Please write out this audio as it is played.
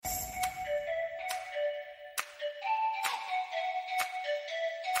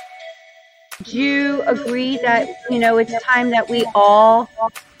Do you agree that, it's time that we all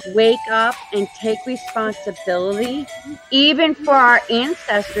wake up and take responsibility, even for our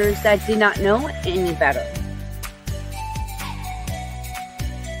ancestors that did not know any better?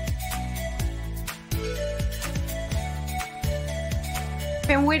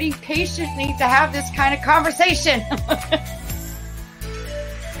 Been waiting patiently to have this kind of conversation.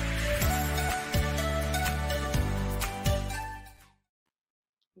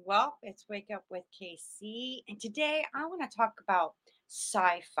 Well, it's Wake Up with KC, and today I want to talk about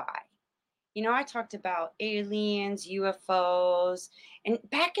sci-fi. I talked about aliens, UFOs, and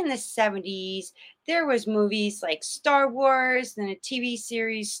back in the 70s, there was movies like Star Wars, then a TV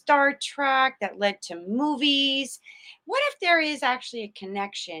series Star Trek that led to movies. What if there is actually a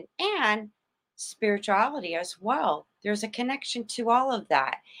connection and spirituality as well? There's a connection to all of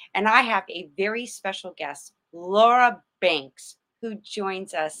that. And I have a very special guest, Laura Banks, who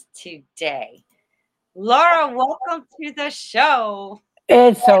joins us today. Laura, welcome to the show.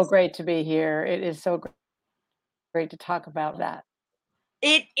 It's so great to be here. It is so great to talk about that.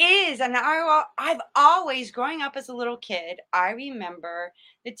 It is. And I've always, growing up as a little kid, I remember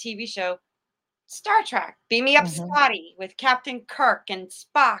the TV show Star Trek, Beam Me Up Scotty, with Captain Kirk and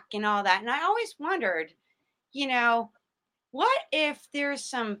Spock and all that. And I always wondered, what if there's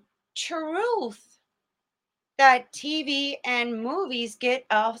some truth that TV and movies get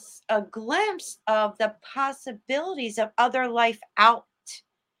us a glimpse of the possibilities of other life out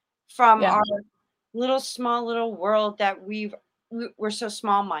from our small little world that we're so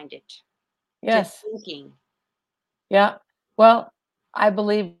small-minded. Yes. Thinking. Yeah. Well, I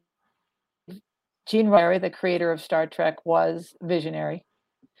believe Gene Roddenberry, the creator of Star Trek, was visionary.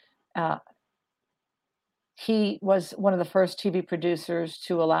 He was one of the first TV producers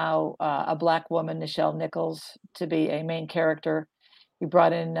to allow a Black woman, Nichelle Nichols, to be a main character. He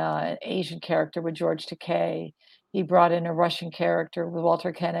brought in an Asian character with George Takei. He brought in a Russian character with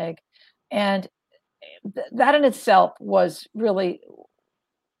Walter Koenig. And that in itself was really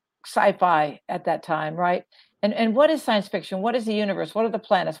sci-fi at that time, right? And what is science fiction? What is the universe? What are the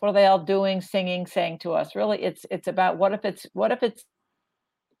planets? What are they all doing, singing, saying to us? Really, it's about what if it's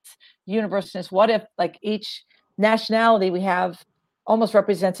universeness? What if, like, each nationality we have almost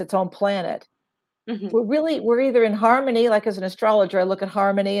represents its own planet? We're either in harmony, like as an astrologer, I look at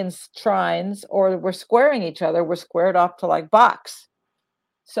harmony and trines, or we're squaring each other. We're squared off to like box.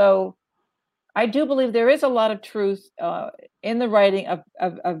 So I do believe there is a lot of truth in the writing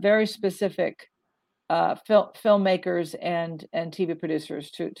of very specific filmmakers and TV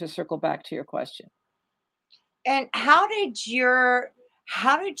producers, to circle back to your question. And how did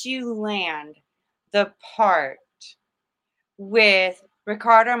you land the part with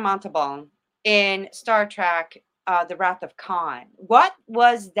Ricardo Montalban in Star Trek, The Wrath of Khan? What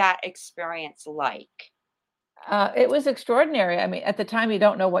was that experience like? It was extraordinary. I mean, at the time, you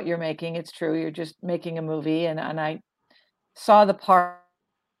don't know what you're making. It's true. You're just making a movie. And I saw the part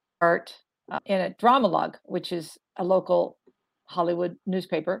in a Dramalog, which is a local Hollywood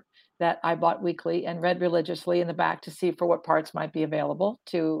newspaper that I bought weekly and read religiously in the back to see for what parts might be available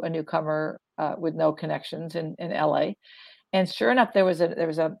to a newcomer with no connections in LA. And sure enough, there was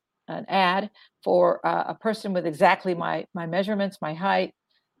an ad for a person with exactly my measurements, my height,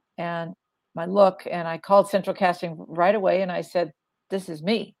 and my look. And I called Central Casting right away and I said, this is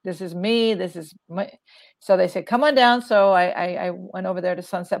me. This is me. This is my. So they said, come on down. So I went over there to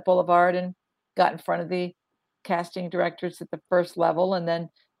Sunset Boulevard and got in front of the casting directors at the first level. And then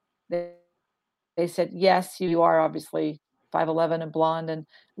they said, yes, you are obviously 5'11" and blonde. And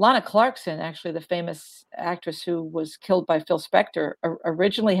Lana Clarkson, actually the famous actress who was killed by Phil Spector,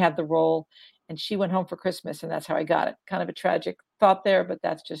 originally had the role, and she went home for Christmas, and that's how I got it. Kind of a tragic thought there, but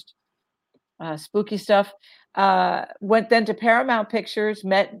that's just spooky stuff. Went then to Paramount Pictures,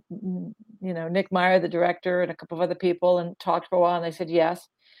 met Nick Meyer, the director, and a couple of other people, and talked for a while, and they said yes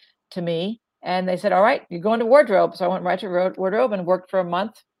to me. And they said, all right, you're going to wardrobe. So I went right to wardrobe and worked for a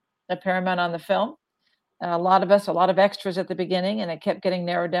month at Paramount on the film. A lot of extras at the beginning, and it kept getting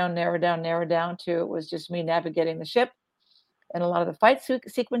narrowed down to it was just me navigating the ship, and a lot of the fight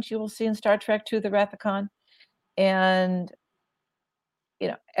sequence you will see in Star Trek II, The Wrath of Khan. And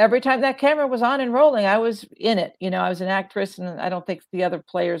every time that camera was on and rolling, I was in it. I was an actress, and I don't think the other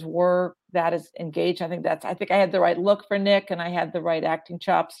players were that as engaged. I think I had the right look for Nick, and I had the right acting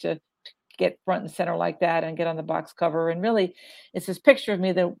chops to get front and center like that and get on the box cover. And really, it's this picture of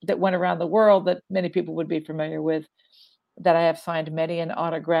me that went around the world that many people would be familiar with, that I have signed many an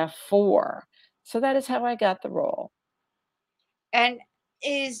autograph for. So that is how I got the role. And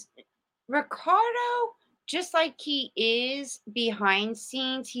is Ricardo just like he is behind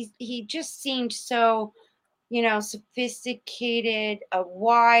scenes, he just seemed so, sophisticated,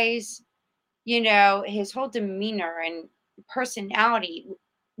 wise, his whole demeanor and personality.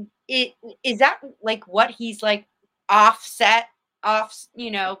 It is that like what he's like offset off,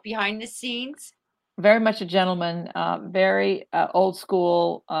 behind the scenes? Very much a gentleman, very old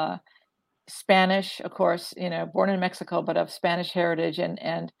school, Spanish, of course, born in Mexico, but of Spanish heritage,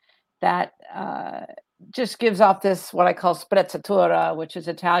 and that just gives off this what I call sprezzatura, which is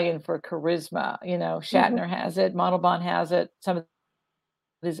Italian for charisma. Mhm. Shatner has it, Montalban has it. Some of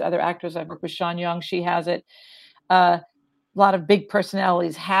these other actors I've worked with, Sean Young, she has it. A lot of big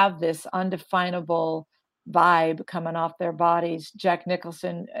personalities have this undefinable vibe coming off their bodies. Jack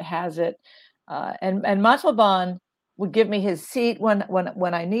Nicholson has it, and Montalban would give me his seat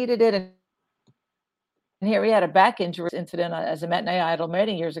when I needed it, and here he had a back injury incident as a matinee idol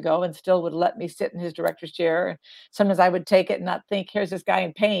many years ago, and still would let me sit in his director's chair. And sometimes I would take it and not think, here's this guy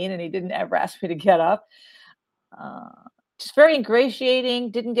in pain, and he didn't ever ask me to get up. Uh, just very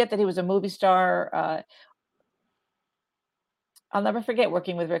ingratiating. Didn't get that he was a movie star. I'll never forget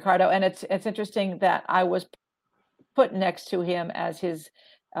working with Ricardo, and it's interesting that I was put next to him as his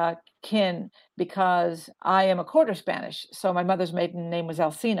kin because I am a quarter Spanish. So my mother's maiden name was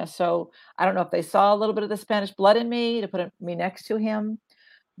Alcina. So I don't know if they saw a little bit of the Spanish blood in me to put me next to him,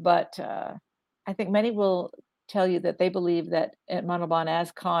 but I think many will tell you that they believe that Montalban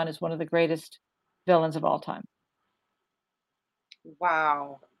as Khan is one of the greatest villains of all time.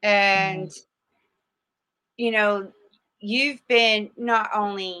 Wow. And Mhm. you've been not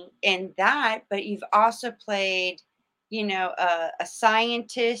only in that, but you've also played, a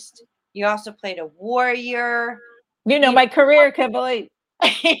scientist. You also played a warrior. You know You my career, Kimberly.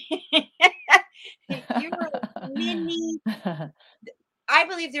 you're many. I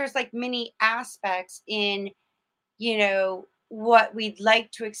believe there's like many aspects in, what we'd like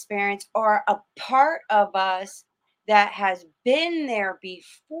to experience, or a part of us that has been there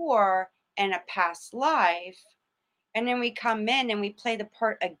before in a past life. And then we come in and we play the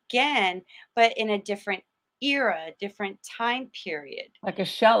part again, but in a different era, a different time period. Like a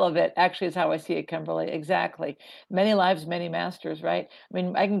shell of it, actually, is how I see it, Kimberly. Exactly. Many lives, many masters, right? I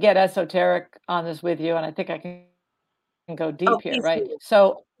mean, I can get esoteric on this with you, and I think I can go Oh, deep here, please right? do.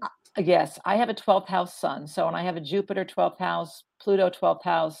 So, yes, I have a 12th house sun. So, and I have a Jupiter 12th house, Pluto 12th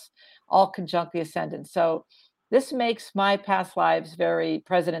house, all conjunct the ascendant. So, this makes my past lives very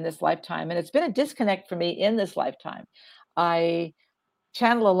present in this lifetime. And it's been a disconnect for me in this lifetime. I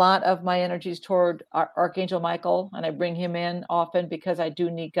channel a lot of my energies toward Archangel Michael, and I bring him in often because I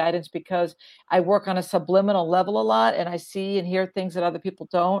do need guidance, because I work on a subliminal level a lot and I see and hear things that other people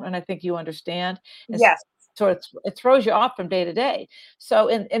don't, and I think you understand. And Yes. so it throws you off from day to day. So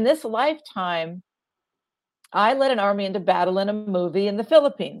in this lifetime, I led an army into battle in a movie in the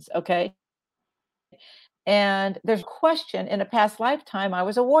Philippines, okay? And there's a question, in a past lifetime, I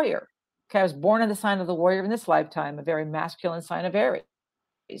was a warrior. Okay, I was born in the sign of the warrior in this lifetime, a very masculine sign of Aries.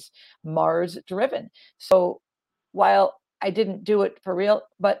 Mars driven. So while I didn't do it for real,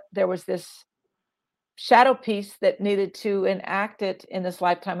 but there was this shadow piece that needed to enact it in this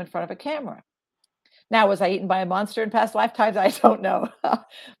lifetime in front of a camera. Now, was I eaten by a monster in past lifetimes? I don't know.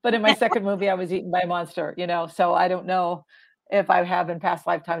 But in my second movie, I was eaten by a monster, so I don't know if I have in past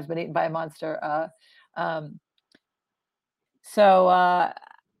lifetimes been eaten by a monster. Um, so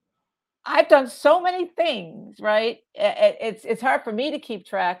I've done so many things, right? It's hard for me to keep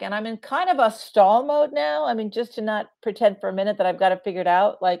track, and I'm in kind of a stall mode now. I mean, just to not pretend for a minute that I've got it figured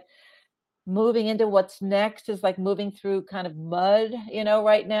out, like moving into what's next is like moving through kind of mud,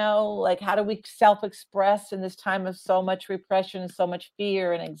 right now. Like, how do we self-express in this time of so much repression and so much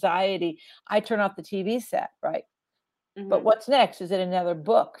fear and anxiety? I turn off the TV set, right? But Hmm. what's next? Is it another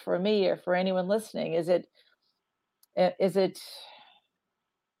book for me or for anyone listening? Is it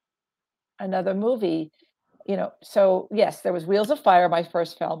another movie? So yes, there was Wheels of Fire, my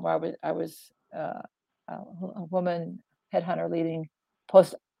first film, where I was a woman headhunter leading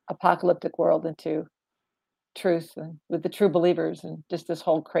post-apocalyptic world into truth and with the true believers, and just this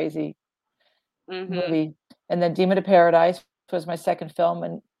whole crazy Hmm. movie. And then Demon of Paradise was my second film,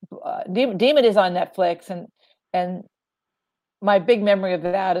 and Demon is on Netflix, and my big memory of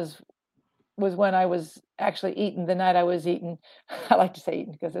that was when I was actually eaten, the night I was eaten. I like to say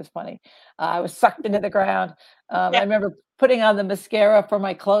eaten because it's funny. I was sucked into the ground. I Yeah. remember putting on the mascara for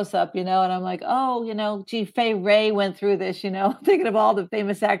my close-up, and I'm like, "Oh, gee, Fay Ray went through this," thinking of all the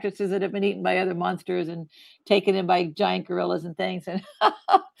famous actresses that have been eaten by other monsters and taken in by giant gorillas and things, and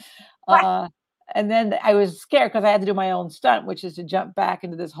What? uh, then I was scared because I had to do my own stunt, which is to jump back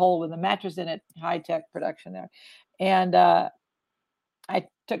into this hole with a mattress in it, high tech production there. And I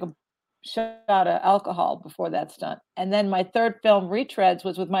took a shot of alcohol before that stunt. And then my third film, Retreads,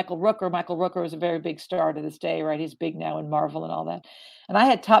 was with Michael Rooker. Michael Rooker is a very big star to this day, right? He's big now in Marvel and all that. And I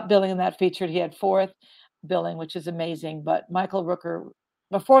had top billing in that feature. He had fourth billing, which is amazing. But Michael Rooker,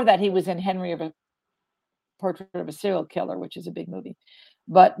 before that, he was in Henry of a Portrait of a Serial Killer, which is a big movie.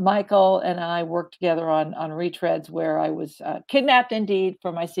 But Michael and I worked together on Retreads, where I was kidnapped indeed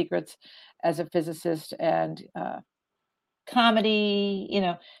for my secrets as a physicist, and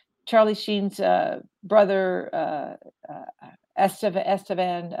comedy, Charlie Sheen's brother,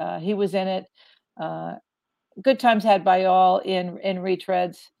 Estevan, he was in it. Good times had by all in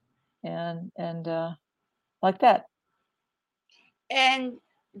Retreads, and like that. And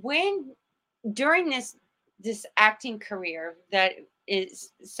during this acting career that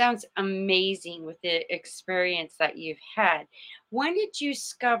sounds amazing with the experience that you've had, when did you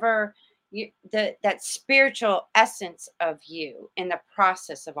discover that spiritual essence of you in the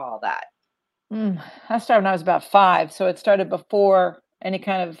process of all that? I started when I was about 5, so it started before any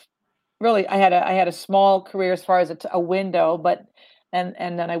kind of really. I had a small career as far as a window, but and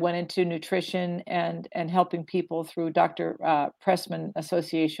then I went into nutrition and helping people through Dr. Pressman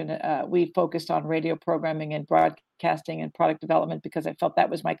Association. We focused on radio programming and broadcasting and product development because I felt that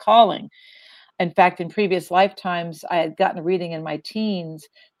was my calling. In fact, in previous lifetimes, I had gotten a reading in my teens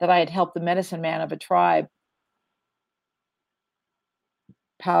that I had helped the medicine man of a tribe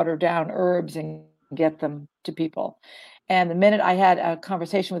powder down herbs and get them to people. And the minute I had a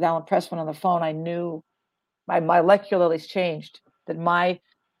conversation with Alan Pressman on the phone, I knew my molecularly changed, that my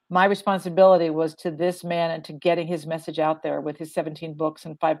responsibility was to this man and to getting his message out there with his 17 books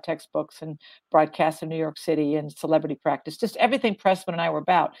and 5 textbooks and broadcasts in New York City and celebrity practice, just everything Pressman and I were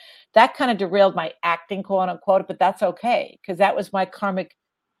about. That kind of derailed my acting, quote unquote, but that's okay, because that was my karmic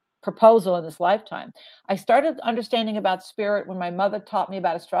proposal in this lifetime. I started understanding about spirit when my mother taught me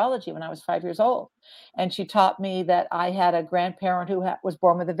about astrology when I was 5 years old. And she taught me that I had a grandparent who was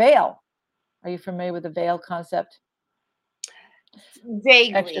born with a veil. Are you familiar with the veil concept?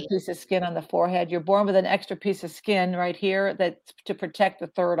 Vaguely. Extra piece of skin on the forehead. You're born with an extra piece of skin right here that's to protect the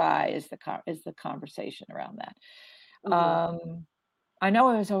third eye, is the conversation around that. Mm-hmm. I know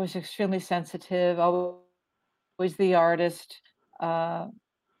I was always extremely sensitive, always the artist. To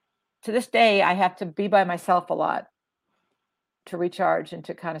this day, I have to be by myself a lot to recharge and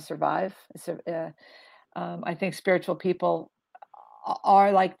to kind of survive. So, I think spiritual people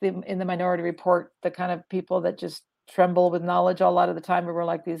are like in the Minority Report, the kind of people that just tremble with knowledge a lot of the time. We're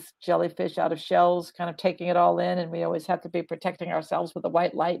like these jellyfish out of shells, kind of taking it all in, and we always have to be protecting ourselves with the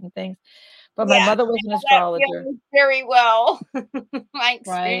white light and things. But my mother was an astrologer. Very well.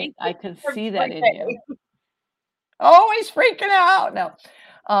 Right, I can see that in you. Always freaking out.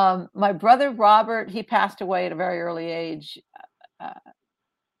 No. My brother Robert, he passed away at a very early age,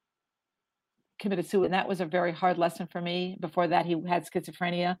 committed suicide, and that was a very hard lesson for me. Before that, he had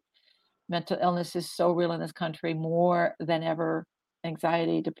schizophrenia. Mental illness is so real in this country, more than ever.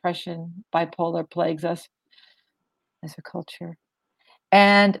 Anxiety, depression, bipolar plagues us as a culture.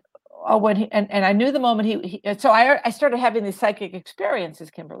 And when he and I knew the moment so I started having these psychic experiences,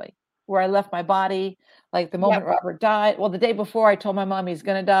 Kimberly, where I left my body, like the moment Robert died. Well, the day before, I told my mom he's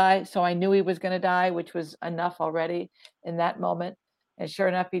going to die. So I knew he was going to die, which was enough already in that moment. And sure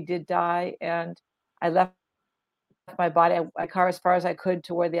enough, he did die. And I left my body, I car as far as I could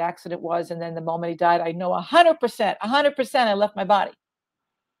to where the accident was. And then the moment he died, I know 100% I left my body.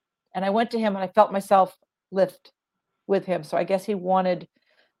 And I went to him and I felt myself lift with him. So I guess he wanted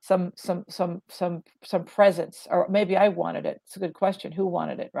some presence, or maybe I wanted it. It's a good question. Who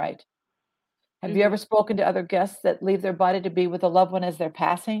wanted it, right? Have you ever spoken to other guests that leave their body to be with a loved one as they're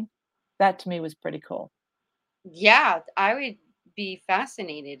passing? That to me was pretty cool. Yeah, I would be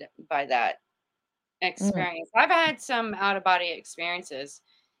fascinated by that experience. I've had some out of body experiences,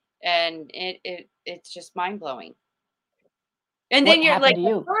 and it's just mind blowing. And then you're like,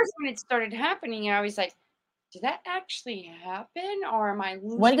 at first when it started happening, I was like, did that actually happen, or am I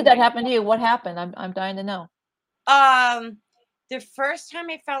losing? When did that happen to you? What happened? I'm dying to know. The first time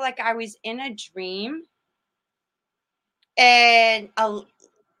I felt like I was in a dream, and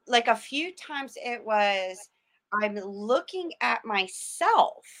like a few times it was I'm looking at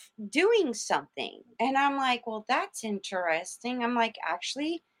myself doing something, and I'm like, well, that's interesting. I'm like,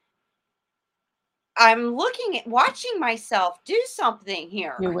 actually, I'm watching myself do something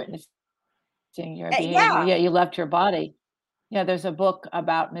here. You're witnessing your behavior. Yeah, you left your body. Yeah, there's a book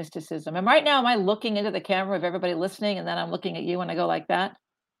about mysticism. And right now, am I looking into the camera of everybody listening, and then I'm looking at you and I go like that?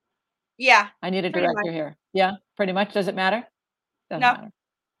 Yeah, I need a pretty much. director here. Yeah, pretty much. Does it matter? Doesn't No. matter.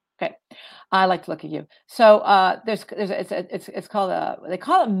 Okay. I like to look at you. So there's it's called they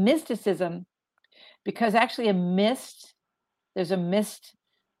call it mysticism because actually there's a mist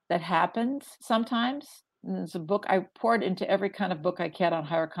that happens sometimes. And there's a book I poured into every kind of book I can on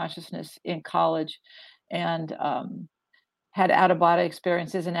higher consciousness in college, and had out of body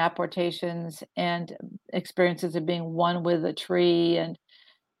experiences and apportations and experiences of being one with a tree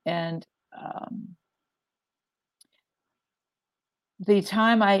and um, the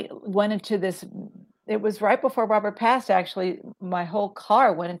time I went into this, it was right before Robert passed, actually, my whole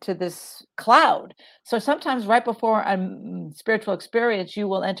car went into this cloud. So sometimes right before a spiritual experience, you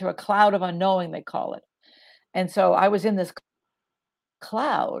will enter a cloud of unknowing, they call it. And so I was in this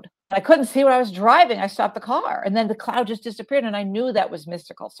cloud. I couldn't see what I was driving. I stopped the car and then the cloud just disappeared. And I knew that was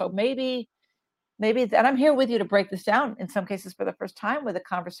mystical. So maybe, and I'm here with you to break this down in some cases for the first time with a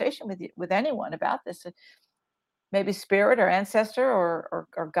conversation with you, with anyone about this. Maybe spirit or ancestor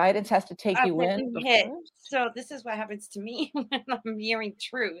or guidance has to take you Let in me hit. first. So this is what happens to me when I'm hearing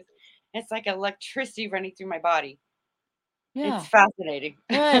truth. It's like electricity running through my body. It's Yeah, fascinating.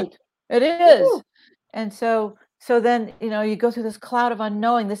 right. It is. Woo! And so then, you go through this cloud of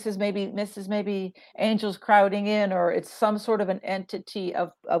unknowing. This is maybe angels crowding in, or it's some sort of an entity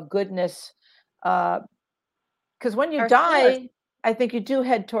of goodness. Because when you Our source. die, I think you do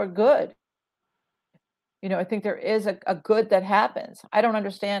head toward good. I think there is a good that happens. I don't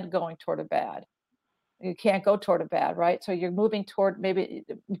understand going toward a bad. You can't go toward a bad, right? So you're moving toward, maybe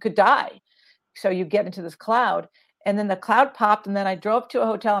you could die. So you get into this cloud, and then the cloud popped, and then I drove to a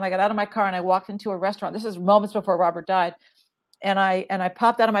hotel, and I got out of my car, and I walked into a restaurant. This is moments before Robert died. And I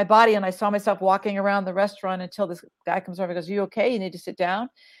popped out of my body, and I saw myself walking around the restaurant until this guy comes over and goes, "You okay? You need to sit down."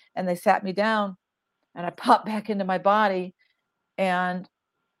 And they sat me down, and I popped back into my body. And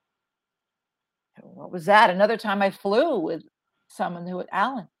what was that? Another time I flew with someone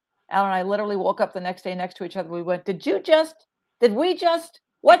Alan. Alan and I literally woke up the next day next to each other. We went, did we just,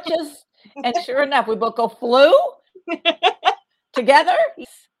 what just? And sure enough, we both go, flew together?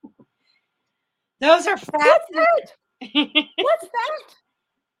 Those are What's fascinating. that? What's that?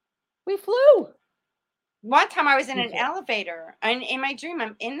 We flew. One time I was in an elevator, and in my dream,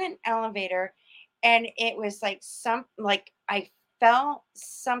 I'm in an elevator, and it was like I felt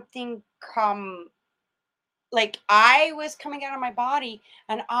something come, like I was coming out of my body,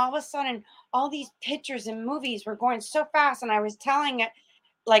 and all of a sudden, all these pictures and movies were going so fast, and I was telling it,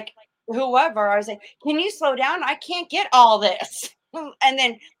 like whoever, I was like, "Can you slow down? I can't get all this." And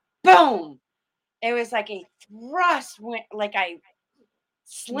then, boom! It was like a thrust went, like I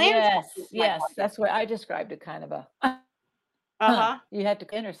slammed Yes, something to my yes. body. That's what I described it, kind of a, Uh-huh. you had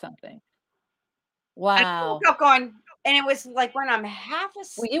to enter something. And I woke Wow. up going, and it was like when I'm half Were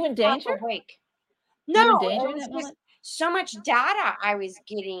asleep, you in half danger? awake. Were No, you in it danger in was that just moment? so much data I was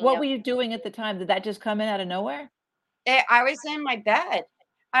getting. What were you doing at the time? Did that just come in out of nowhere? I was in my bed.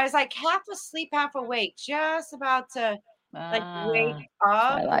 I was like half asleep, half awake, just about to like wake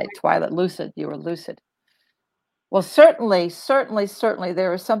Ah, up. Twilight, lucid. You were lucid. Well, certainly,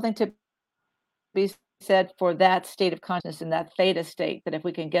 there is something to be said for that state of consciousness in that theta state. That if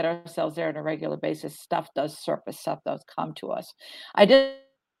we can get ourselves there on a regular basis, stuff does surface, stuff does come to us. I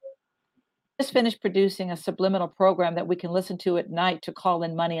just finished producing a subliminal program that we can listen to at night to call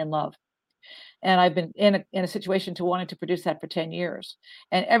in money and love. And I've been in a situation to wanting to produce that for 10 years.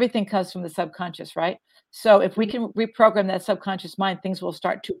 And everything comes from the subconscious, right? So if we can reprogram that subconscious mind, things will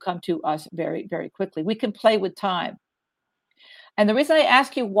start to come to us very, very quickly. We can play with time. And the reason I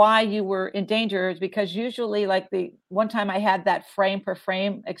ask you why you were in danger is because usually, like the one time I had that frame per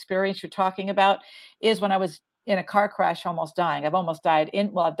frame experience you're talking about, is when I was in a car crash almost dying. I've almost died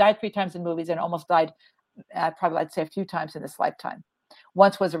I've died 3 times in movies and almost died probably, I'd say, a few times in this lifetime.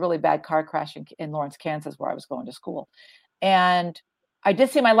 Once was a really bad car crash in Lawrence, Kansas, where I was going to school. And I did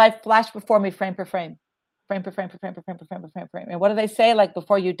see my life flash before me frame per frame. Frame per frame per frame per frame per frame per frame per frame. And what do they say? Like,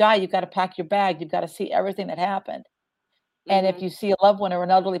 before you die, you've got to pack your bag. You've got to see everything that happened. And if you see a loved one or an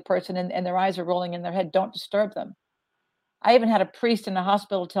elderly person and their eyes are rolling in their head, don't disturb them. I even had a priest in the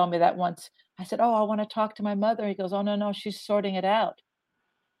hospital tell me that once. I said, "Oh, I want to talk to my mother." He goes, "Oh, no, she's sorting it out."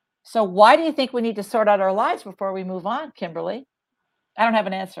 So why do you think we need to sort out our lives before we move on, Kimberly? I don't have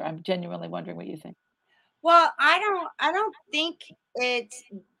an answer. I'm genuinely wondering what you think. Well, I don't think it's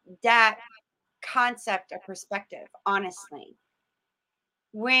that concept or perspective, honestly.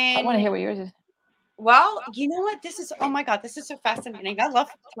 I want to When hear what yours is. Well, you know what? Oh my God, this is so fascinating. I love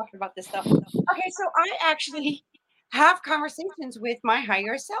talking about this stuff. Okay, so I actually have conversations with my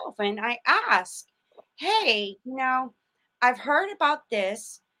higher self, and I ask, hey, I've heard about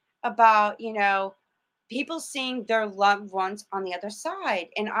this. about, people seeing their loved ones on the other side.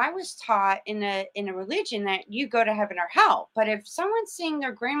 And I was taught in a religion that you go to heaven or hell. But if someone's seeing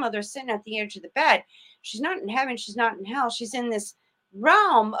their grandmother sitting at the edge of the bed, she's not in heaven, she's not in hell, she's in this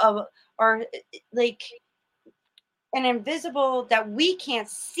realm of, or like an invisible that we can't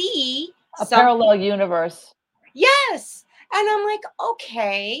see. A parallel universe. Yes. And I'm like,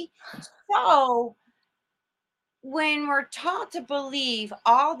 okay, so when we're taught to believe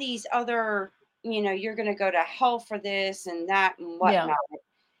all these other, you're going to go to hell for this and that and whatnot.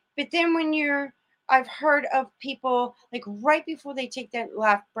 But then I've heard of people like right before they take that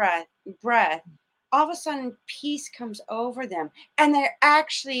last breath, all of a sudden peace comes over them and they're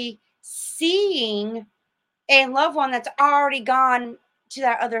actually seeing a loved one that's already gone to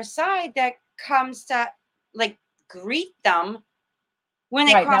that other side that comes to like greet them when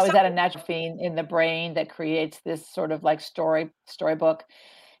they Right. cross Now, is that a natural thing in the brain that creates this sort of like storybook?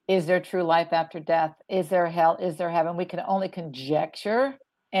 Is there true life after death? Is there hell? Is there heaven? We can only conjecture.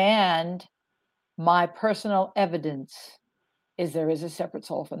 And my personal evidence is there is a separate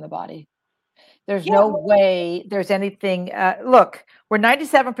soul from the body. There's no way there's anything. Look, we're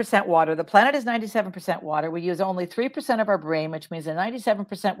 97% water. The planet is 97% water. We use only 3% of our brain, which means the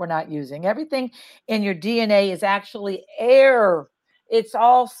 97% we're not using. Everything in your DNA is actually air. It's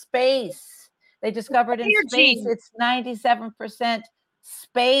all space. They discovered in space, it's 97%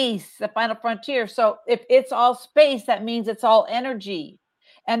 space, the final frontier. So if it's all space, that means it's all energy.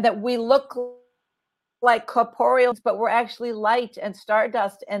 And that we look like corporeals, but we're actually light and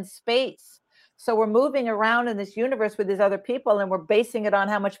stardust and space. So we're moving around in this universe with these other people, and we're basing it on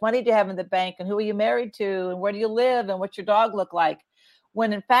how much money do you have in the bank, and who are you married to, and where do you live, and what's your dog look like?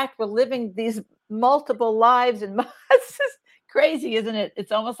 When in fact, we're living these multiple lives, and it's just crazy, isn't it?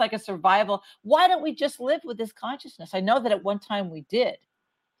 It's almost like a survival. Why don't we just live with this consciousness? I know that at one time we did.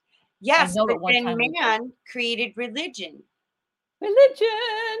 Yes, but then man created religion.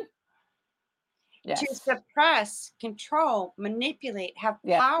 Religion. Yes. To suppress, control, manipulate, have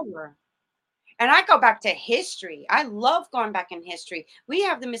power. And I go back to history. I love going back in history. We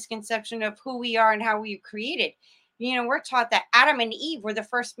have the misconception of who we are and how we were created. We're taught that Adam and Eve were the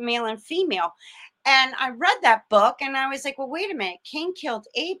first male and female. And I read that book and I was like, well, wait a minute. Cain killed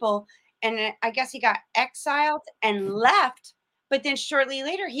Abel and I guess he got exiled and left. But then shortly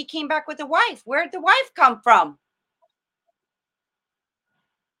later, he came back with a wife. Where did the wife come from?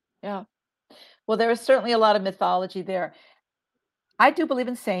 Yeah. Well, there is certainly a lot of mythology there. I do believe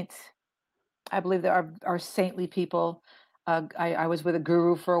in saints. I believe there are saintly people. I was with a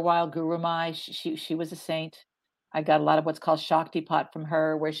guru for a while, Guru Mai. She was a saint. I got a lot of what's called Shaktipat from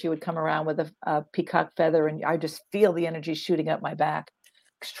her, where she would come around with a peacock feather, and I just feel the energy shooting up my back.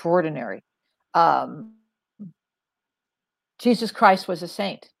 Extraordinary. Jesus Christ was a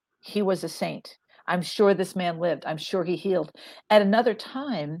saint. He was a saint. I'm sure this man lived. I'm sure he healed. At another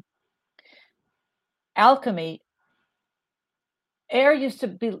time, alchemy, air used to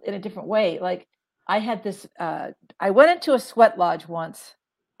be in a different way. Like I had this, I went into a sweat lodge once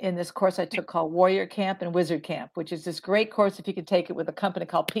in this course I took called Warrior Camp and Wizard Camp, which is this great course if you could take it with a company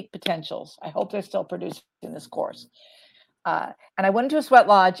called Peak Potentials. I hope they're still producing this course. And I went into a sweat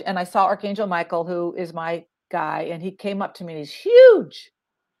lodge and I saw Archangel Michael, who is my guy, and he came up to me and he's huge.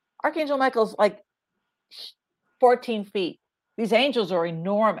 Archangel Michael's like 14 feet. These angels are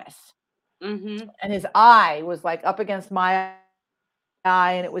enormous. Mm-hmm. And his eye was like up against my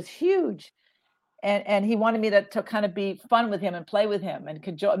eye, and it was huge. And he wanted me to kind of be fun with him and play with him and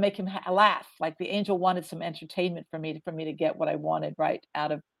make him laugh. Like the angel wanted some entertainment for me to get what I wanted right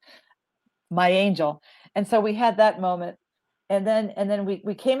out of my angel. And so we had that moment. And then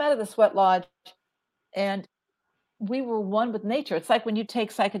we came out of the sweat lodge and we were one with nature. It's like when you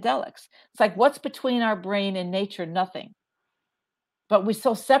take psychedelics. It's like what's between our brain and nature? Nothing. But we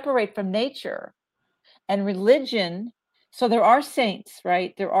so separate from nature and religion. So there are saints,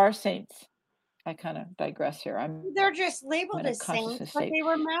 right? There are saints. I kind of digress here. They're just labeled as saints, but they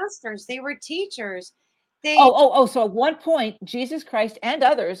were masters. They were teachers. So at one point, Jesus Christ and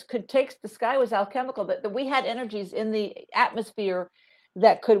others could take, the sky was alchemical, that we had energies in the atmosphere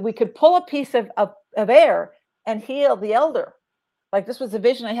that we could pull a piece of air and heal the elder. Like this was a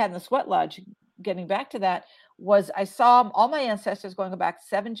vision I had in the sweat lodge. Getting back to that, was I saw all my ancestors going back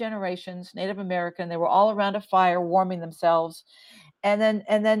 7 generations, Native American. They were all around a fire warming themselves. And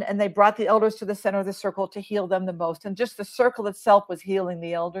they brought the elders to the center of the circle to heal them the most. And just the circle itself was healing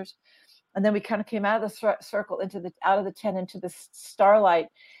the elders. And then we kind of came out of the circle out of the tent into the starlight.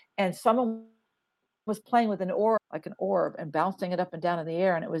 And someone was playing with an orb, like an orb, and bouncing it up and down in the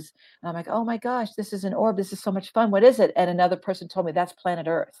air. And I'm like, oh my gosh, this is an orb. This is so much fun. What is it? And another person told me that's planet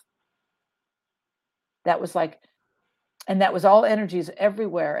Earth. that was like, and that was all energies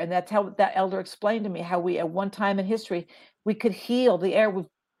everywhere. And that's how that elder explained to me how we, at one time in history, we could heal the air.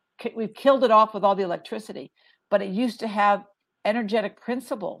 We've killed it off with all the electricity, but it used to have energetic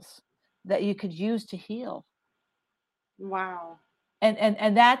principles that you could use to heal. Wow.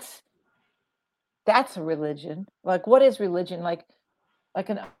 And that's a religion. Like, what is religion? Like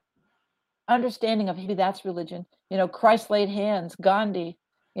an understanding of, maybe that's religion. Christ laid hands, Gandhi.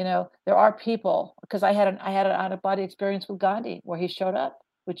 There are people, because I had an out of body experience with Gandhi where he showed up,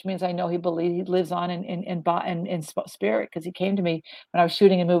 which means I know he lives on in spirit, because he came to me when I was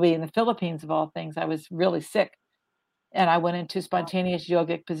shooting a movie in the Philippines, of all things. I was really sick, and I went into spontaneous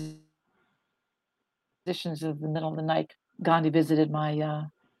yogic positions in the middle of the night. Gandhi visited my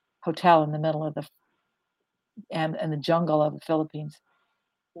hotel in the middle of the jungle of the Philippines.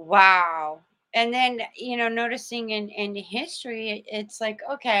 Wow. And then, noticing in history, it's like,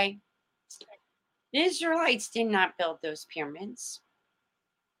 okay, the Israelites did not build those pyramids.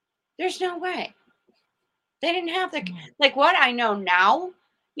 There's no way. They didn't have like what I know now,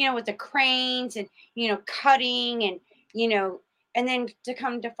 with the cranes and, cutting and, and then to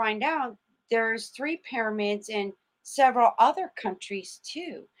come to find out there's 3 pyramids in several other countries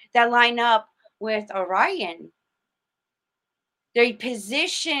too that line up with Orion. They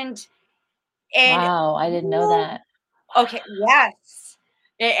positioned and Wow, I didn't know that. okay, yes.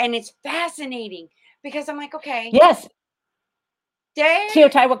 And it's fascinating because I'm like, okay, Yes, they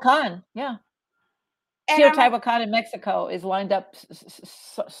Teotihuacan. Yeah. and I'm like, Teotihuacan in Mexico is lined up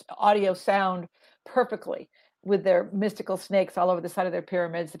audio sound perfectly with their mystical snakes all over the side of their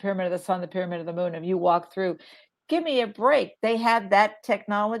pyramids, the Pyramid of the Sun, the Pyramid of the Moon. If you walk through, give me a break. They had that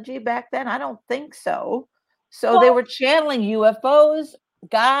technology back then? I don't think so. So they well, were channeling UFOs,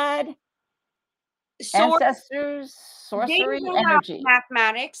 God, ancestors, they sorcery, knew about energy.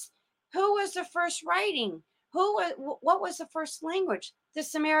 mathematics. Who was the first writing? What was the first language? The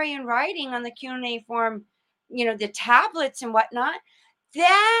Sumerian writing on the cuneiform, the tablets and whatnot.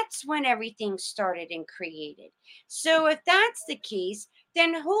 That's when everything started and created. So if that's the case,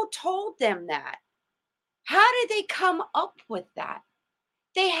 then who told them that? How did they come up with that?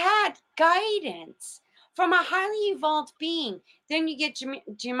 They had guidance from a highly evolved being. Then you get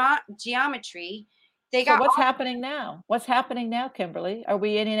geometry. They So got, what's happening now? What's happening now, Kimberly? Are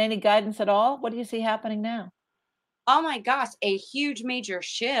we in any guidance at all? What do you see happening now? oh my gosh, a huge major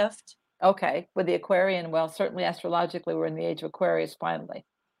shift. Okay, with the Aquarian, well, certainly astrologically, we're in the age of Aquarius finally,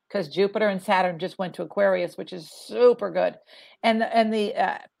 because Jupiter and Saturn just went to Aquarius, which is super good, and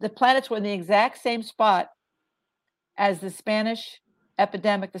the planets were in the exact same spot as the Spanish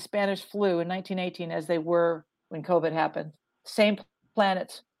epidemic, the Spanish flu in 1918, as they were when COVID happened. Same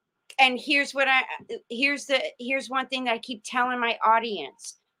planets. And here's one thing that I keep telling my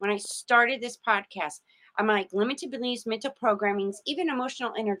audience when I started this podcast. I'm like, limited beliefs, mental programmings, even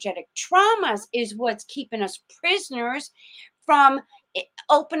emotional energetic traumas is what's keeping us prisoners from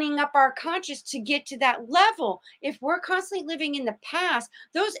opening up our conscious to get to that level. If we're constantly living in the past,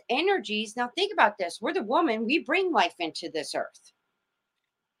 those energies, now think about this, we're the woman, we bring life into this earth.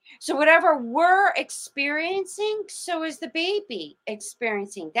 So whatever we're experiencing, so is the baby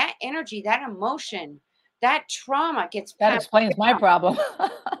experiencing that energy, that emotion, that trauma gets That passed explains my down. problem.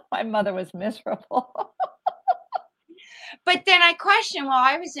 My mother was miserable. But then I question, well,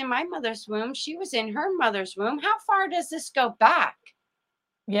 I was in my mother's womb, she was in her mother's womb. How far does this go back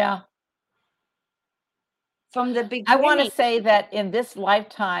Yeah. from the I want to beginning? say that in this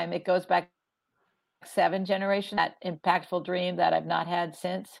lifetime, it goes back 7 generations, that impactful dream that I've not had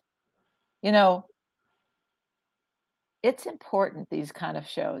since. It's important, these kind of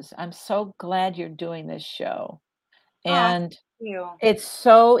shows. I'm so glad you're doing this show. Oh, thank And you. it's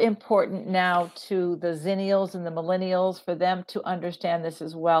so important now to the Zennials and the Millennials for them to understand this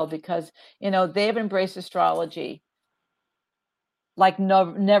as well, because, they've embraced astrology like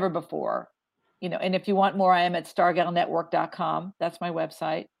never before. And if you want more, I am at stargalnetwork.com. That's my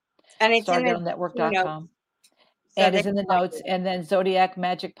website, And it's in the stargalnetwork.com. so And they it's in the notes. And then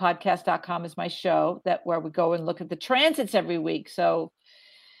zodiacmagicpodcast.com is my show where we go and look at the transits every week. So,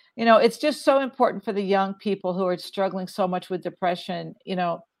 it's just so important for the young people who are struggling so much with depression,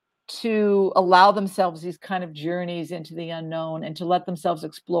 to allow themselves these kind of journeys into the unknown and to let themselves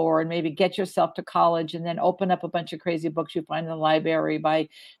explore and maybe get yourself to college and then open up a bunch of crazy books you find in the library by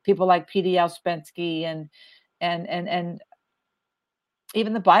people like P.D. Ouspensky and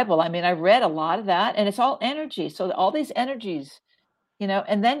even the Bible. I mean, I read a lot of that, and it's all energy. So all these energies,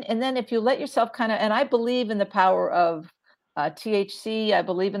 and then if you let yourself and I believe in the power of THC, I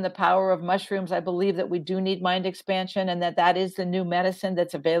believe in the power of mushrooms. I believe that we do need mind expansion, and that is the new medicine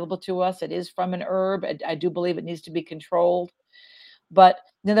that's available to us. It is from an herb. I do believe it needs to be controlled. But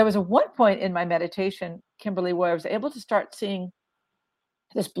there was one point in my meditation, Kimberly, where I was able to start seeing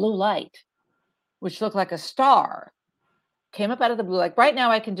this blue light, which looked like a star, came up out of the blue. Like right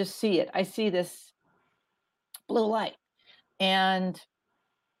now, I can just see it. I see this blue light. And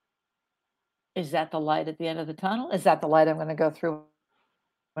is that the light at the end of the tunnel? Is that the light I'm going to go through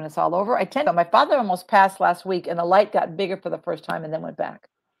when it's all over? My father almost passed last week, and the light got bigger for the first time and then went back,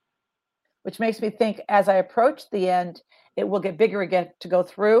 which makes me think as I approach the end, it will get bigger again to go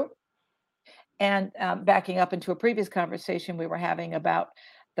through. And backing up into a previous conversation we were having about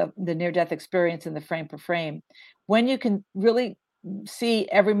the near-death experience in the frame per frame, when you can really see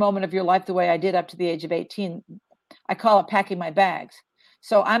every moment of your life the way I did up to the age of 18, I call it packing my bags.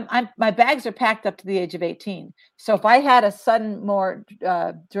 So my bags are packed up to the age of 18. So if I had a sudden, more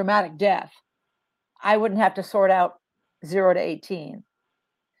dramatic death, I wouldn't have to sort out 0 to 18.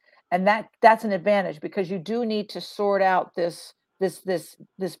 And that's an advantage, because you do need to sort out this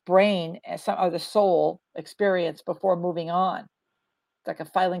brain or the soul experience before moving on. It's like a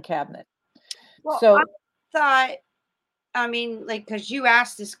filing cabinet. Well, So I thought, I mean, like, because you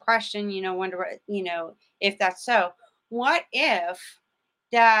asked this question, wonder, if that's so. What if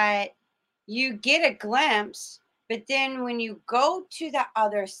that you get a glimpse, but then when you go to the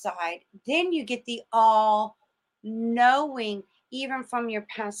other side, then you get the all knowing, even from your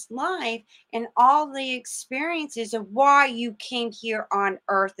past life and all the experiences of why you came here on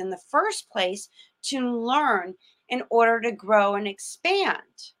earth in the first place, to learn in order to grow and expand.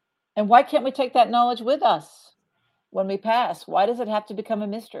 And why can't we take that knowledge with us when we pass? Why does it have to become a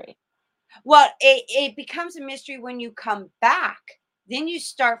mystery? Well, it becomes a mystery when you come back. Then you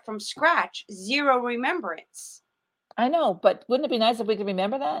start from scratch, zero remembrance. I know, but wouldn't it be nice if we could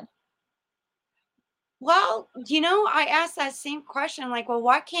remember that? Well, I asked that same question, like, well,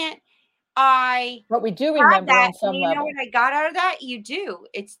 why can't I But we do have remember that? on some You know level. what I got out of that? You do.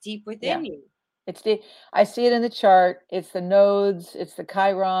 It's deep within you. I see it in the chart. It's the nodes, it's the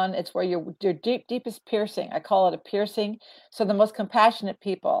Chiron, it's where your deepest piercing. I call it a piercing. So the most compassionate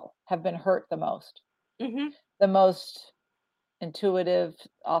people have been hurt the most. Mm-hmm. The most intuitive,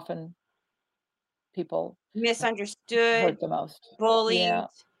 often people Misunderstood, hurt the most. bullied,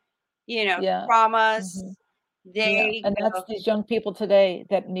 Yeah. traumas. Mhm. They And go. that's these young people today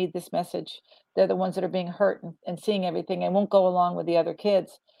that need this message. They're the ones that are being hurt and seeing everything and won't go along with the other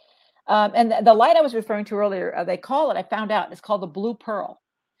kids. And the light I was referring to earlier, they call it, I found out, it's called the blue pearl.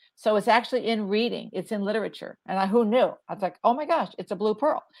 So it's actually in reading, it's in literature. And who knew? I was like, oh my gosh, it's a blue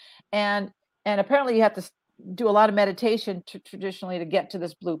pearl. And apparently you have to do a lot of meditation traditionally to get to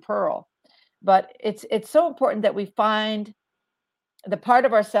this blue pearl. But it's so important that we find the part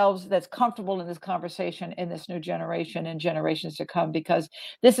of ourselves that's comfortable in this conversation in this new generation and generations to come, because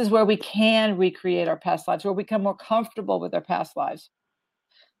this is where we can recreate our past lives, where we become more comfortable with our past lives,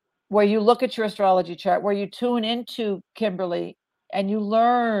 where you look at your astrology chart, where you tune into Kimberly and you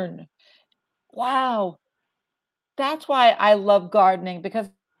learn, wow, that's why I love gardening, because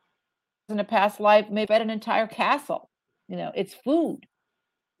in a past life, maybe I had an entire castle. It's food,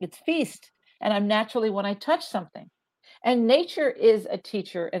 it's feast. And I'm naturally, when I touch something, and nature is a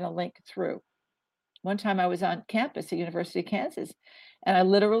teacher and a link through. One time I was on campus at University of Kansas, and I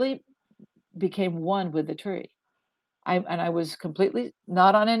literally became one with the tree. I was completely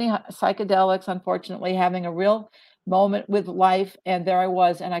not on any psychedelics, unfortunately, having a real moment with life. And there I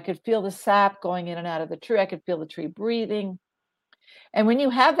was, and I could feel the sap going in and out of the tree. I could feel the tree breathing. And when you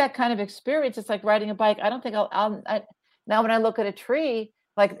have that kind of experience, it's like riding a bike. I don't think now when I look at a tree,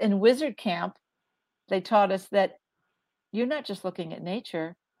 like in wizard camp, they taught us that you're not just looking at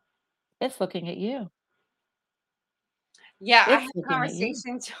nature, it's looking at you. Yeah, I It's have looking at you.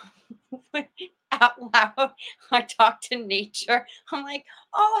 conversations out loud. I talk to nature. I'm like,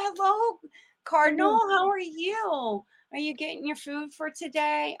 oh, hello, Cardinal. How are you? Are you getting your food for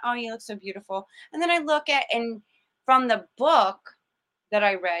today? Oh, you look so beautiful. And then I look at, and from the book that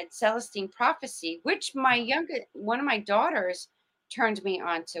I read, Celestine Prophecy, which one of my daughters turned me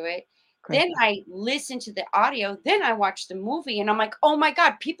onto it. Great. Then I listened to the audio. Then I watched the movie, and I'm like, oh my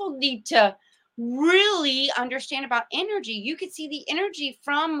God, people need to really understand about energy. You could see the energy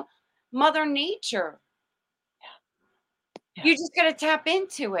from Mother Nature. Yeah. You just got to tap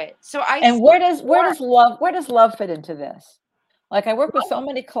into it. So where does love fit into this? Like, I work with so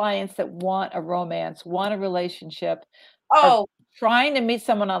many clients that want a romance, want a relationship, are trying to meet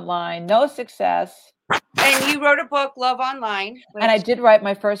someone online, no success. And you wrote a book, Love Online. And I did write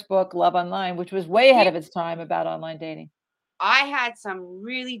my first book, Love Online, which was way ahead of its time, about online dating. I had some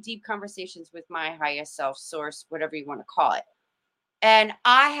really deep conversations with my highest self, source, whatever you want to call it. And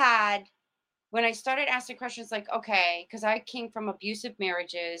when I started asking questions like, okay, because I came from abusive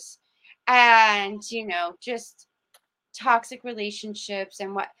marriages and, just toxic relationships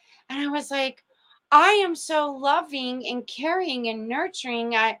and I was like, I am so loving and caring and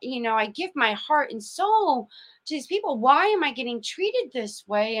nurturing. I give my heart and soul to these people. Why am I getting treated this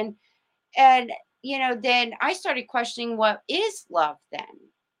way? And then I started questioning what is love then,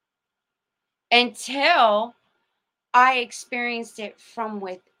 until I experienced it from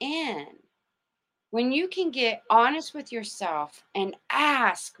within. When you can get honest with yourself and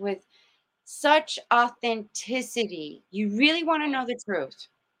ask with such authenticity, you really want to know the truth.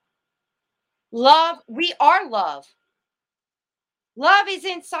 Love, we are love. Love is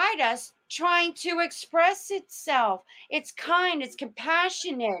inside us trying to express itself. It's kind, it's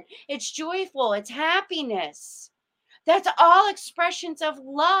compassionate, it's joyful, it's happiness. That's all expressions of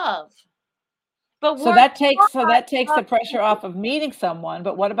love. But So we're that takes taught the pressure off of meeting someone.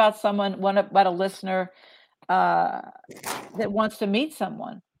 But what about what about a listener that wants to meet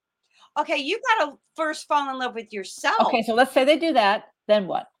someone? okay, you got to first fall in love with yourself. Okay, so let's say they do that. Then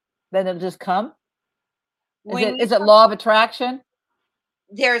what? Then it'll just come? When Is it law of attraction?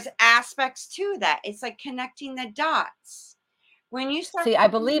 there's aspects to that. It's like connecting the dots. When you start See, I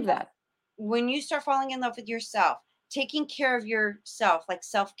believe that. when you start falling in love with yourself, taking care of yourself, like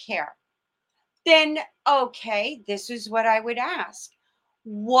self-care, then okay, this is what I would ask.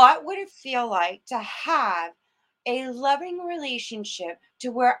 What would it feel like to have a loving relationship to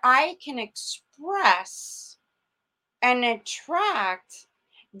where I can express and attract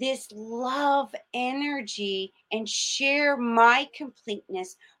this love energy and share my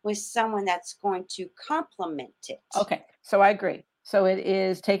completeness with someone that's going to complement it? Okay, so I agree. So it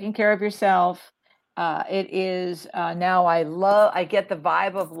is taking care of yourself. It is now I get the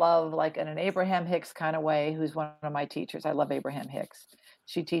vibe of love like in an Abraham Hicks kind of way, who's one of my teachers. I love Abraham Hicks.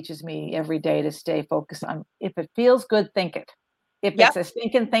 She teaches me every day to stay focused on, if it feels good, think it. If Yep. it's a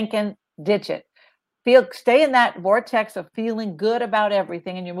stinking thinking, ditch it. Stay in that vortex of feeling good about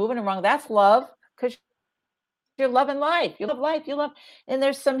everything and you're moving along. That's love, because you're loving life. You love life. And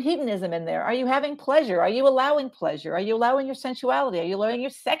there's some hedonism in there. Are you having pleasure? Are you allowing pleasure? Are you allowing your sensuality? Are you allowing your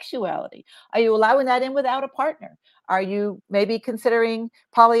sexuality? Are you allowing that in without a partner? Are you maybe considering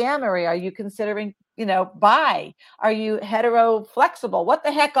polyamory? Are you considering, bi? Are you hetero flexible? What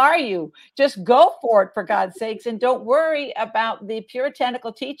the heck are you? Just go for it, for God's sakes. And don't worry about the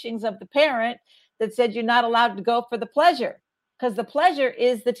puritanical teachings of the parent that said you're not allowed to go for the pleasure. Because the pleasure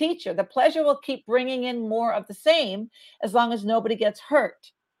is the teacher. The pleasure will keep bringing in more of the same as long as nobody gets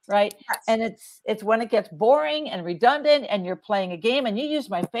hurt, right? Yes. And it's when it gets boring and redundant and you're playing a game. And you use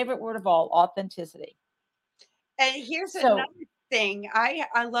my favorite word of all, authenticity. And here's another thing.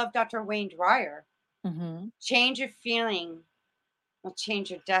 I love Dr. Wayne Dyer. Mm-hmm. Change your feeling will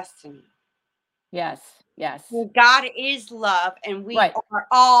change your destiny. Yes. Well, God is love, and we Right. are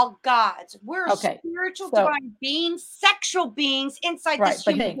all gods. We're Okay. spiritual, divine beings, sexual beings inside this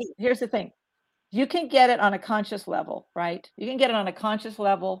human being. Here's the thing. You can get it on a conscious level, right? You can get it on a conscious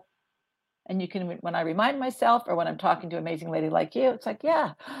level. And you can, when I remind myself or when I'm talking to an amazing lady like you, it's like,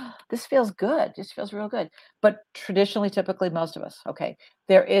 yeah, this feels good. This feels real good. But traditionally, typically, most of us, okay,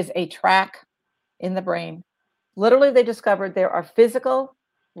 there is a track in the brain. Literally, they discovered there are physical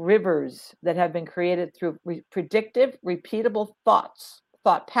rivers that have been created through predictive, repeatable thoughts,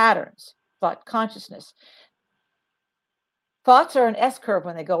 thought patterns, thought consciousness. Thoughts are an S curve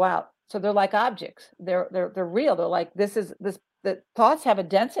when they go out. So they're like objects. They're real. They're like, the thoughts have a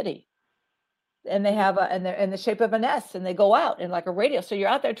density. And they have and they're in the shape of an S, and they go out in like a radio. So you're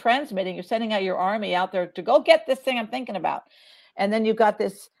out there transmitting, you're sending out your army out there to go get this thing I'm thinking about. And then you've got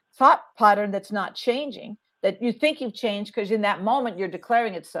this thought pattern that's not changing, that you think you've changed because in that moment you're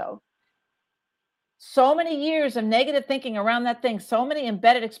declaring it so. So many years of negative thinking around that thing, so many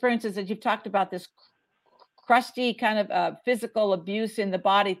embedded experiences that you've talked about, this crusty kind of physical abuse in the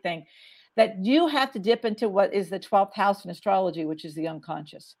body thing, that you have to dip into what is the 12th house in astrology, which is the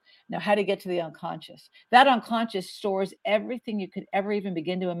unconscious. Now, how to get to the unconscious? That unconscious stores everything you could ever even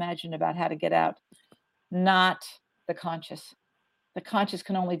begin to imagine about how to get out, not the conscious. The conscious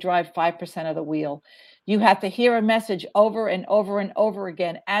can only drive 5% of the wheel. You have to hear a message over and over and over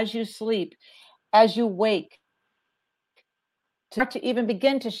again as you sleep, as you wake, to even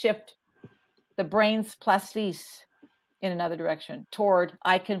begin to shift the brain's plasticity in another direction toward,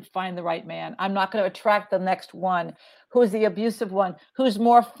 I can find the right man. I'm not going to attract the next one who's the abusive one, who's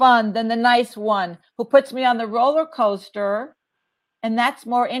more fun than the nice one, who puts me on the roller coaster. And that's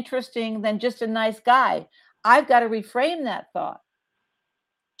more interesting than just a nice guy. I've got to reframe that thought.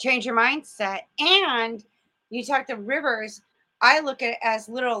 Change your mindset. And you talk to rivers, I look at it as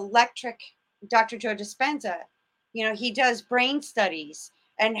little electric Dr. Joe Dispenza. You know, he does brain studies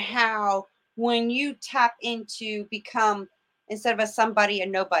and how when you tap into become, instead of a somebody, a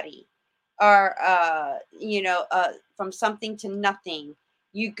nobody, or from something to nothing,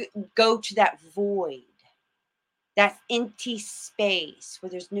 you go to that void, that empty space where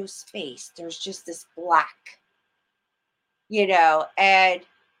there's no space, there's just this black, and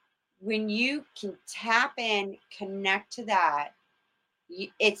when you can tap in, connect to that,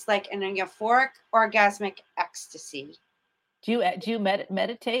 it's like an euphoric orgasmic ecstasy. Do you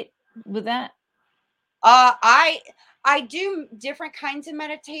meditate with that? I do different kinds of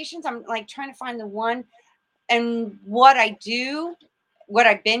meditations. I'm like trying to find the one. And what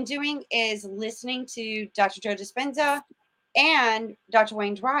I've been doing is listening to Dr. Joe Dispenza and Dr.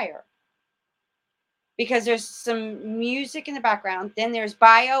 Wayne Dyer, because there's some music in the background. Then there's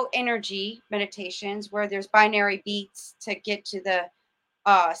bioenergy meditations where there's binary beats to get to the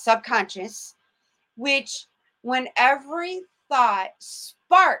subconscious, which when every thought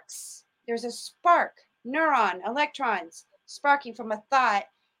sparks, there's a spark, neuron, electrons sparking from a thought,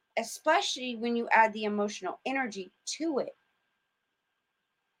 especially when you add the emotional energy to it.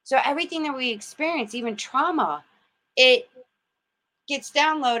 So everything that we experience, even trauma, it gets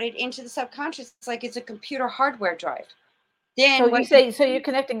downloaded into the subconscious. It's like it's a computer hardware drive. Then so you're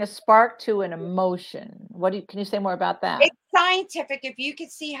connecting a spark to an emotion. Can you say more about that? It's scientific. If you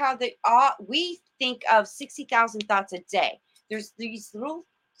could see how we think of 60,000 thoughts a day. There's these little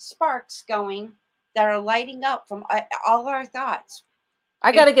sparks going that are lighting up from all our thoughts.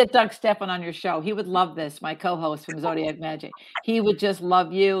 I got to get Doug Stephan on your show. He would love this, my co-host from Zodiac Magic. He would just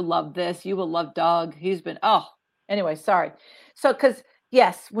love you, love this. You will love Doug. Anyway, sorry. So, because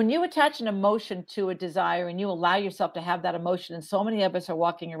yes, when you attach an emotion to a desire and you allow yourself to have that emotion, and so many of us are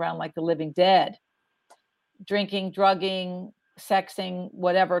walking around like the living dead, drinking, drugging, sexing,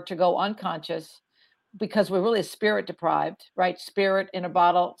 whatever, to go unconscious, because we're really spirit deprived, right? Spirit in a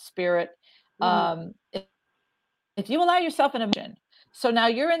bottle, spirit. If you allow yourself an emotion, so now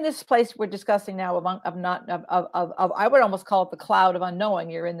you're in this place we're discussing now of I would almost call it the cloud of unknowing.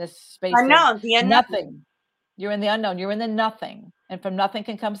 You're in this space of nothing. You're in the unknown. You're in the nothing, and from nothing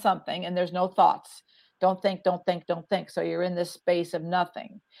can come something, and there's no thoughts. Don't think, don't think, don't think. So you're in this space of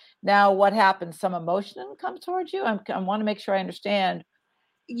nothing. Now, what happens? Some emotion comes towards you. I want to make sure I understand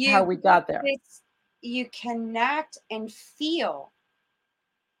how we got there. You connect and feel.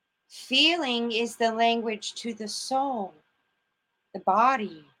 Feeling is the language to the soul, the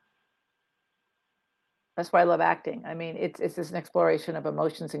body. That's why I love acting. I mean, it's this an exploration of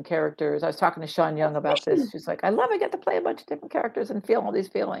emotions and characters. I was talking to Sean Young about this. She's like, I get to play a bunch of different characters and feel all these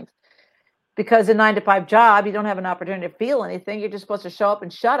feelings. Because a 9-to-5 job, you don't have an opportunity to feel anything. You're just supposed to show up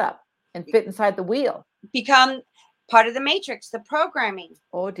and shut up and fit inside the wheel. Become part of the matrix, the programming.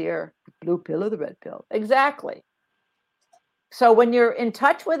 Oh dear, the blue pill or the red pill. Exactly. So when you're in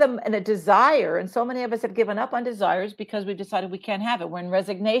touch with them and a desire, and so many of us have given up on desires because we've decided we can't have it. We're in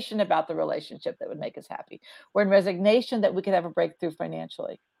resignation about the relationship that would make us happy. We're in resignation that we could have a breakthrough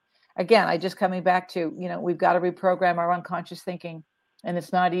financially. Again, I just coming back to, we've got to reprogram our unconscious thinking, and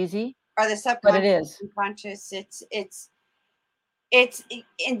it's not easy. Or the subconscious, but it is. Unconscious. It's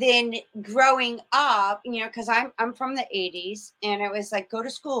and then growing up, because I'm from the 80s, and it was like, go to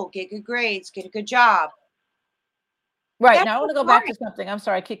school, get good grades, get a good job. Right. That's now I want to go back to something. I'm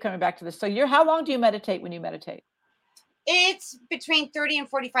sorry, I keep coming back to this. So how long do you meditate when you meditate? It's between 30 and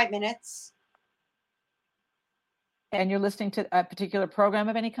 45 minutes. And you're listening to a particular program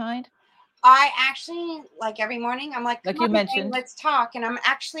of any kind? I actually, like every morning, I'm like you mentioned, let's talk. And I'm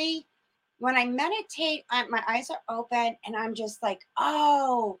actually, when I meditate, my eyes are open and I'm just like,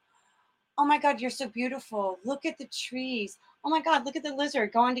 oh my God, you're so beautiful. Look at the trees. Oh my God, look at the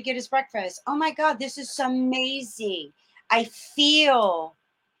lizard going to get his breakfast. Oh my God, this is amazing. I feel,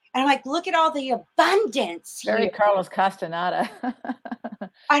 and I'm like, look at all the abundance. Very here. Carlos Castaneda.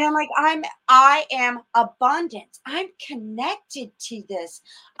 And I'm like, I am abundance. I'm connected to this.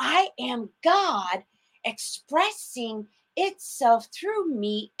 I am God expressing itself through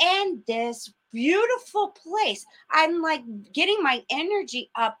me and this beautiful place. I'm like getting my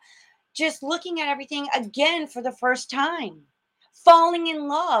energy up, just looking at everything again for the first time, falling in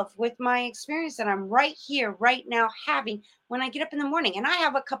love with my experience that I'm right here, right now having when I get up in the morning and I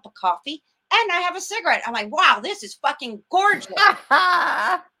have a cup of coffee and I have a cigarette. I'm like, wow, this is fucking gorgeous.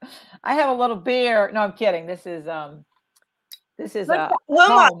 I have a little beer. No, I'm kidding. This is home. This is a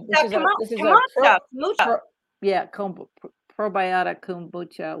probiotic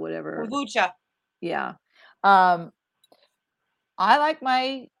kombucha, whatever. Kombucha. Yeah. I like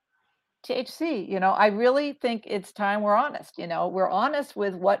my THC. I really think it's time we're honest. We're honest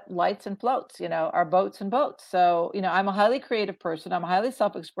with what lights and floats, our boats and boats. So, I'm a highly creative person. I'm highly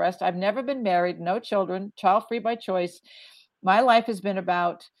self-expressed. I've never been married, no children, child-free by choice. My life has been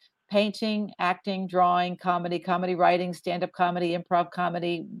about painting, acting, drawing, comedy writing, stand-up comedy, improv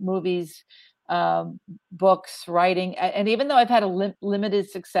comedy, movies, books, writing. And even though I've had a limited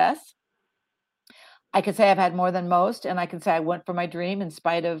success, I could say I've had more than most, and I can say I went for my dream in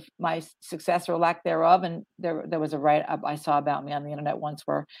spite of my success or lack thereof. And there was a write-up I saw about me on the internet once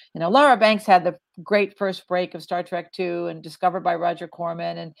where, Laura Banks had the great first break of Star Trek II and discovered by Roger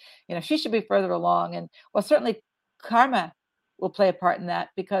Corman, and she should be further along. And well, certainly karma will play a part in that,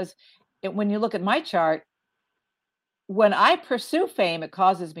 because when you look at my chart, when I pursue fame, it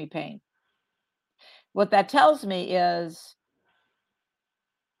causes me pain. What that tells me is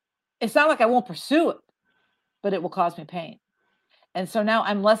it's not like I won't pursue it, but it will cause me pain. And so now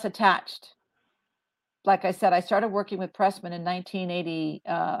I'm less attached. Like I said, I started working with Pressman in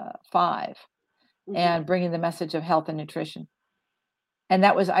 1985 and bringing the message of health and nutrition. And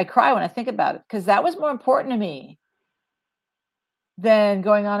I cry when I think about it, because that was more important to me than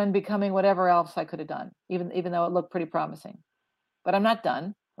going on and becoming whatever else I could have done, even though it looked pretty promising. But I'm not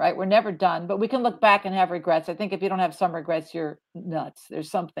done, right? We're never done, but we can look back and have regrets. I think if you don't have some regrets, you're nuts. There's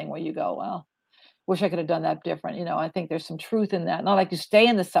something where you go, well, wish I could have done that different. I think there's some truth in that. Not like you stay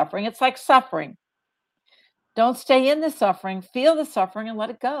in the suffering. It's like suffering. Don't stay in the suffering. Feel the suffering and let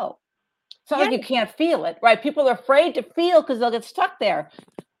it go. It's not like you can't feel it, right? People are afraid to feel because they'll get stuck there.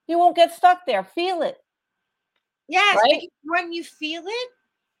 You won't get stuck there. Feel it. Yes, right? because when you feel it,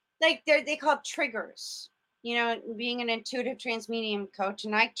 like they call it triggers. Being an intuitive transmedium coach,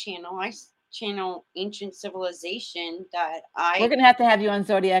 and I channel ancient civilization that We're going to have you on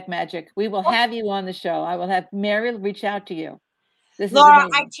Zodiac Magic. We will have you on the show. I will have Mary reach out to you. This Laura, is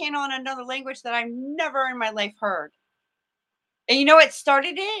amazing. I channel in another language that I've never in my life heard. And you know what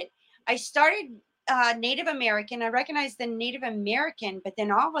started it? I started Native American. I recognized the Native American, but then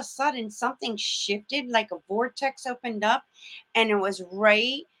all of a sudden something shifted, like a vortex opened up, and it was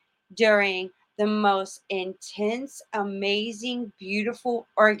right during the most intense, amazing, beautiful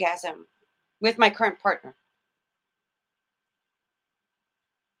orgasm with my current partner.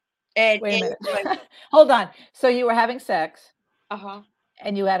 Wait a minute. Hold on. So you were having sex. Uh-huh.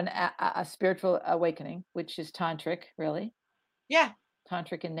 And you had a spiritual awakening, which is tantric, really? Yeah.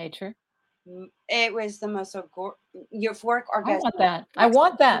 Tantric in nature. It was the most euphoric orgasm. I want that. I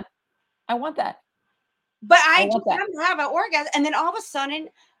want that. I want that. But I just happened to have an orgasm, and then all of a sudden,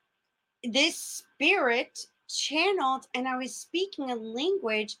 this spirit channeled, and I was speaking a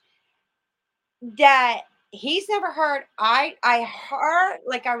language that he's never heard. I heard,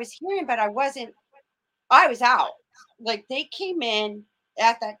 like I was hearing, but I was out. Like they came in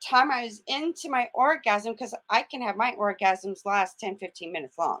at that time. I was into my orgasm, because I can have my orgasms last 10-15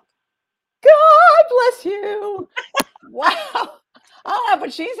 minutes long. God bless you. Wow. I'll have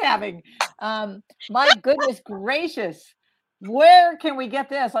what she's having. My goodness gracious. Where can we get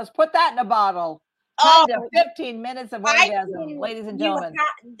this? Let's put that in a bottle. 10 to 15 minutes of orgasm, ladies and gentlemen.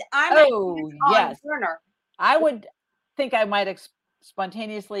 Yes. I would think I might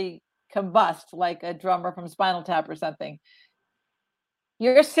spontaneously combust like a drummer from Spinal Tap or something.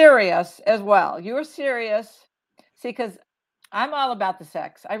 You're serious as well. You're serious. See, because I'm all about the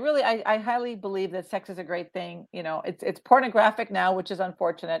sex. I highly believe that sex is a great thing. It's pornographic now, which is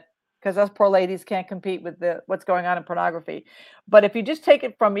unfortunate, because us poor ladies can't compete with what's going on in pornography. But if you just take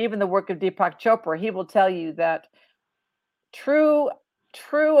it from even the work of Deepak Chopra, he will tell you that true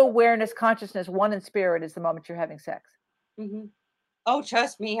awareness, consciousness, one in spirit, is the moment you're having sex. Mm-hmm. Oh,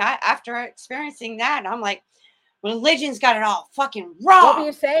 trust me. After experiencing that, I'm like, religion's got it all fucking wrong. What were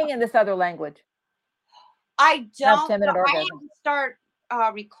you saying in this other language? I don't. 10-minute orgasm. I have to start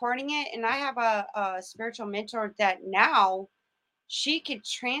recording it, and I have a spiritual mentor that now she could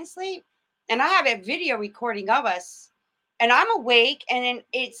translate, and I have a video recording of us, and I'm awake, and then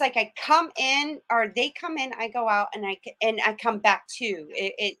it's like I come in, or they come in, I go out, and I come back too.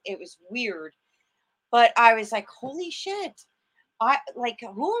 It was weird, but I was like, holy shit. Who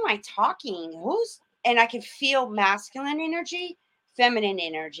am I talking? And I could feel masculine energy, feminine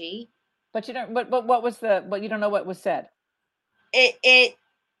energy. But you don't. But what was but you don't know what was said.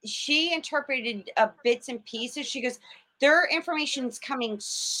 She interpreted bits and pieces. She goes, their information is coming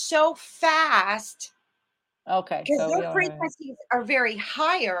so fast. Okay. Because their frequencies are very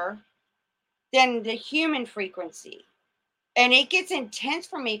higher than the human frequency, and it gets intense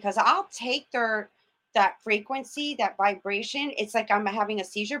for me, because I'll take that frequency, that vibration. It's like I'm having a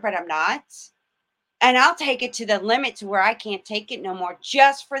seizure, but I'm not. And I'll take it to the limit to where I can't take it no more,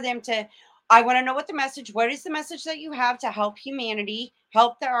 just for them to. I want to know what is the message that you have to help humanity,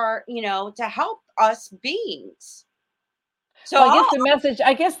 help to help us beings. So Well,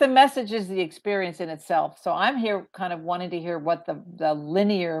 I guess the message is the experience in itself. So I'm here kind of wanting to hear what the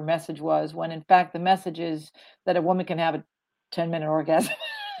linear message was, when in fact the message is that a woman can have a 10-minute orgasm.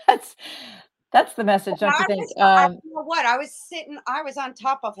 that's that's the message, don't you think? you know what? I was on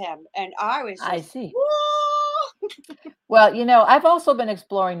top of him, and I was I just, see. whoa! Well, I've also been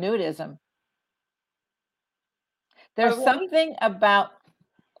exploring nudism. There's really? something about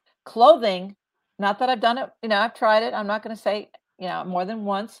clothing, not that I've done it, I've tried it. I'm not going to say, more than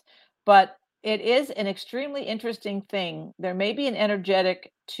once, but it is an extremely interesting thing. There may be an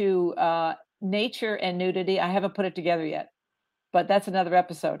energetic to nature and nudity. I haven't put it together yet, but that's another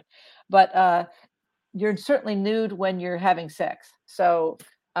episode. But you're certainly nude when you're having sex. So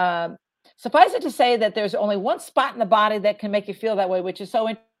suffice it to say that there's only one spot in the body that can make you feel that way, which is so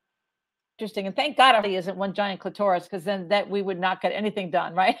interesting. And thank God it isn't one giant clitoris, because then that we would not get anything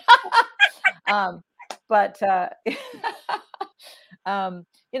done, right? But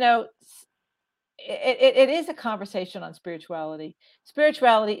you know, it is a conversation on spirituality.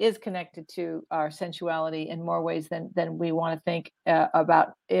 Spirituality is connected to our sensuality in more ways than we want to think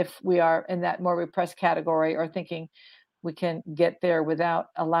about, if we are in that more repressed category, or thinking we can get there without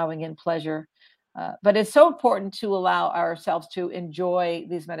allowing in pleasure. But it's so important to allow ourselves to enjoy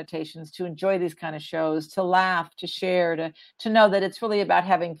these meditations, to enjoy these kind of shows, to laugh, to share, to know that it's really about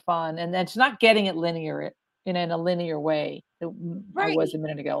having fun, and it's not getting it linear in a linear way. I Right. was a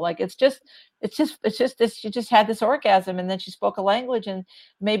minute ago. Like it's just this. She just had this orgasm, and then she spoke a language, and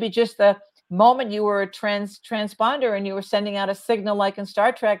maybe just the moment you were a transponder and you were sending out a signal, like in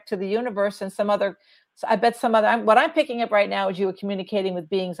Star Trek, to the universe, and some other. So I bet what I'm picking up right now is you were communicating with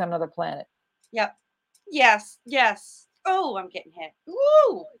beings on another planet. Yep. Yes. Yes. Oh, I'm getting hit.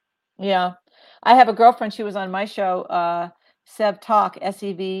 Woo! Yeah. I have a girlfriend, she was on my show, Sevtok,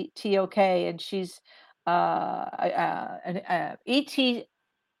 Sevtok, and she's an ET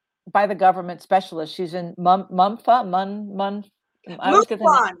by the government specialist. She's in MUFON. MUFON.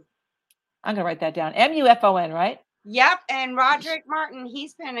 I'm gonna write that down. MUFON, right? Yep. And Roderick Martin,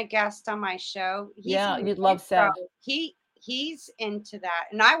 he's been a guest on my show. Yeah, you'd love Sev. He's into that,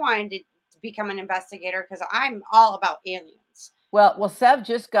 and I wanted to become an investigator because I'm all about aliens. Well, Sev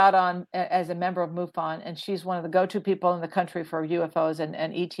just got on as a member of MUFON, and she's one of the go-to people in the country for UFOs and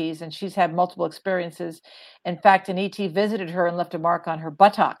ETs, and she's had multiple experiences. In fact, an ET visited her and left a mark on her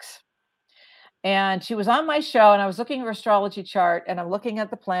buttocks. And she was on my show, and I was looking at her astrology chart, and I'm looking at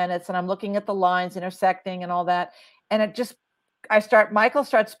the planets, and I'm looking at the lines intersecting and all that. And Michael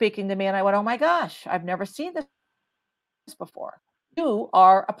starts speaking to me, and I went, oh my gosh, I've never seen this before. You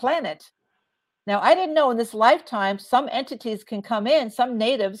are a planet. Now, I didn't know in this lifetime, some entities can come in, some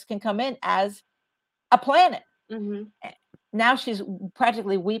natives can come in as a planet. Mm-hmm. Now she's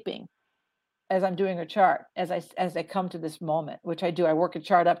practically weeping as I'm doing her chart, as I come to this moment, which I do. I work a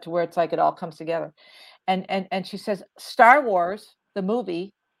chart up to where it's like it all comes together. And she says, Star Wars, the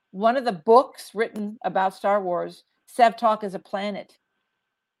movie, one of the books written about Star Wars, Sevtok is a planet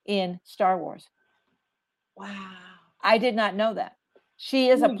in Star Wars. Wow. I did not know that. She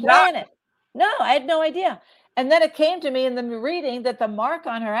is a planet. No, I had no idea. And then it came to me in the reading that the mark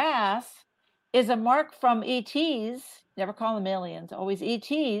on her ass is a mark from ETs. Never call them aliens, always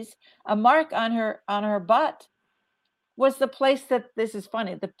ETs. A mark on her butt was the place that, this is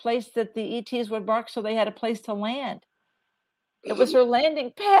funny, the place that the ETs would mark so they had a place to land. It was her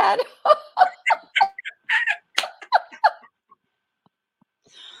landing pad.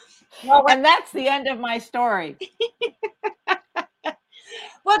 And that's the end of my story.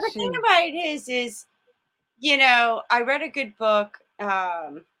 Well, the thing about it is, I read a good book.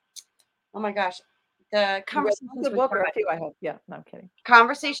 Oh my gosh, the Conversations with God. I hope. Yeah, no, I'm kidding.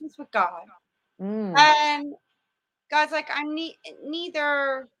 Conversations with God. And God's like, I'm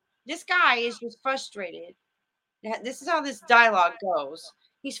neither. This guy is just frustrated. This is how this dialogue goes.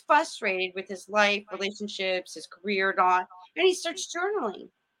 He's frustrated with his life, relationships, his career, and he starts journaling.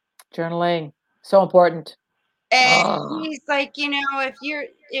 Journaling, so important. And he's like, if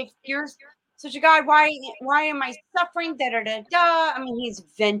you're such a God, why am I suffering? Da da da da. I mean, he's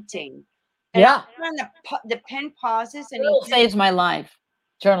venting. And yeah. When the pen pauses, and it saves my life.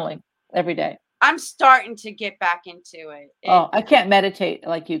 Journaling every day. I'm starting to get back into it. I can't meditate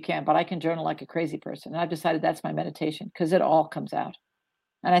like you can, but I can journal like a crazy person. And I've decided that's my meditation, because it all comes out.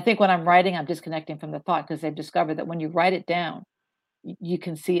 And I think when I'm writing, I'm disconnecting from the thought, because they've discovered that when you write it down, you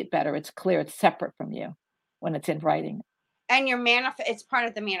can see it better. It's clear. It's separate from you when it's in writing. And it's part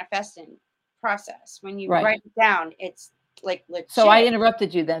of the manifesting process. When you Right. write it down, it's like legit. So I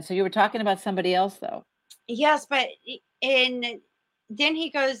interrupted you then. So you were talking about somebody else, though. Yes, but then he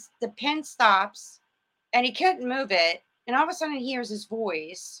goes, the pen stops, and he couldn't move it, and all of a sudden he hears his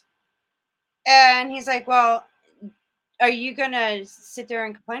voice, and he's like, "Well, are you gonna sit there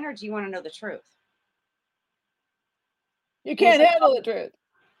and complain, or do you want to know the truth?" You And he's can't like, handle the truth.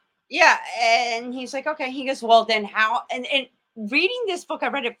 "Yeah," and he's like, "Okay." He goes, "Well, then how?" And reading this book, I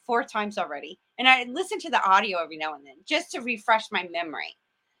read it 4 times already, and I listen to the audio every now and then just to refresh my memory.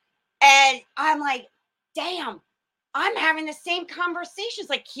 And I'm like, "Damn, I'm having the same conversations.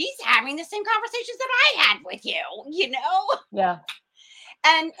 Like he's having the same conversations that I had with you, you know?" Yeah.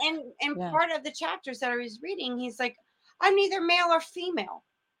 And Yeah. part of the chapters that I was reading, he's like, "I'm neither male or female.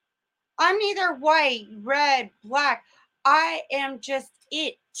 I'm neither white, red, black. I am just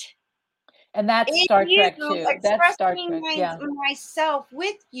it. And that's In Star you, Trek too. That's Star expressing Trek. Yeah. myself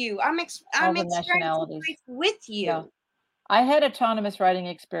with you. All I'm the experiencing nationalities. life with Yeah. you." I had autonomous writing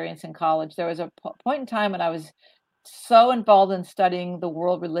experience in college. There was a point in time when I was so involved in studying the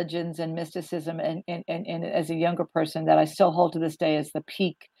world religions and mysticism and as a younger person that I still hold to this day as the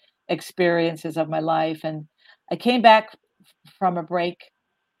peak experiences of my life. And I came back from a break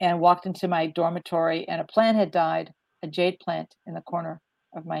and walked into my dormitory, and a plant had died, a jade plant in the corner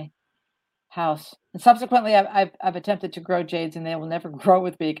of my house. And subsequently, I've attempted to grow jades, and they will never grow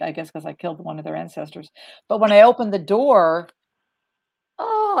with me, I guess, because I killed one of their ancestors. But when I opened the door,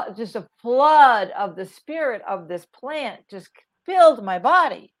 oh, just a flood of the spirit of this plant just filled my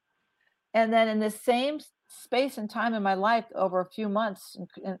body. And then in this same space and time in my life, over a few months,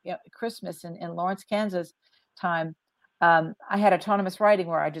 Christmas in Lawrence, Kansas time, I had autonomous writing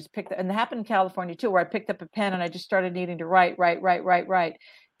where I just picked, and it happened in California too, where I picked up a pen and I just started needing to write.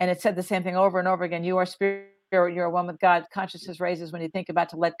 And it said the same thing over and over again. You are spirit, you're one with God. Consciousness raises when you think about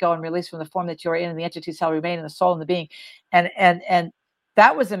to let go and release from the form that you are in, and the entity shall remain in the soul and the being. And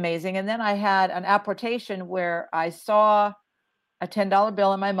that was amazing. And then I had an apportation where I saw a $10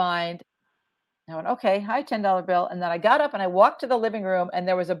 bill in my mind. I went, okay, hi, $10 bill. And then I got up and I walked to the living room, and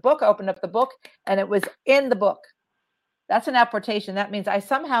there was a book, opened up the book, and it was in the book. That's an apportation. That means I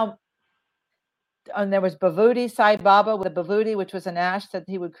somehow, and there was Bhavudi, Sai Baba with Bhavudi, which was an ash that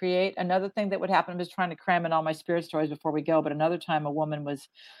he would create. Another thing that would happen, I was trying to cram in all my spirit stories before we go, but another time a woman was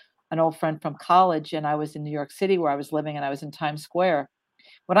an old friend from college, and I was in New York City where I was living, and I was in Times Square.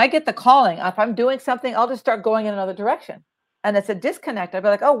 When I get the calling, if I'm doing something, I'll just start going in another direction. And it's a disconnect. I'd be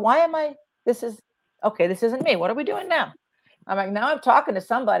like, oh, why am I, this isn't me. What are we doing now? I'm like, now I'm talking to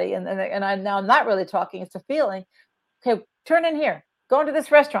somebody, and I'm not really talking. It's a feeling. Okay, turn in here. Go into this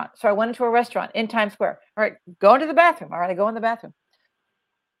restaurant. So I went into a restaurant in Times Square. All right, go into the bathroom. All right, I go in the bathroom.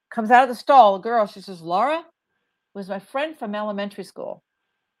 Comes out of the stall, a girl. She says, Laura was my friend from elementary school.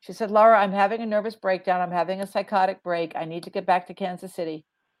 She said, Laura, I'm having a nervous breakdown. I'm having a psychotic break. I need to get back to Kansas City.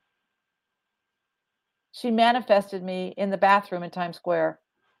 She manifested me in the bathroom in Times Square.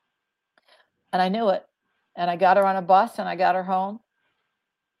 And I knew it. And I got her on a bus and I got her home.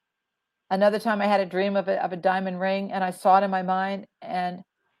 Another time I had a dream of a diamond ring, and I saw it in my mind. And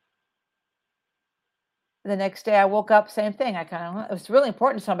the next day I woke up, same thing. It was really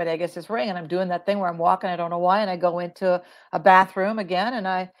important to somebody, I guess, this ring. And I'm doing that thing where I'm walking, I don't know why. And I go into a bathroom again,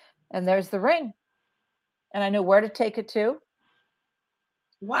 and there's the ring. And I knew where to take it to.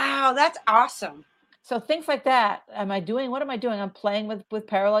 Wow, that's awesome. So things like that. What am I doing? I'm playing with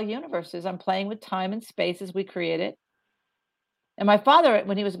parallel universes. I'm playing with time and space as we create it. And my father,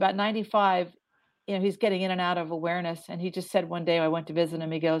 when he was about 95, he's getting in and out of awareness. And he just said one day, I went to visit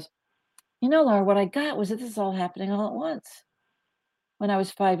him, he goes, Laura, what I got was that this is all happening all at once. When I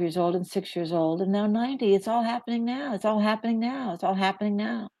was 5 years old and 6 years old and now 90, it's all happening now. It's all happening now. It's all happening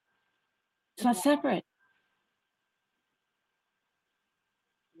now. It's not separate.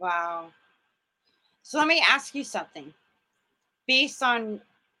 Wow. So let me ask you something. Based on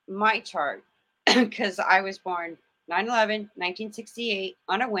my chart, because I was born 9/11/1968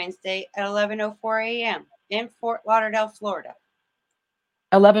 on a Wednesday at 11:04 a.m. in Fort Lauderdale, Florida.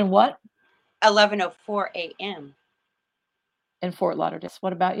 11 what? 11:04 a.m. In Fort Lauderdale.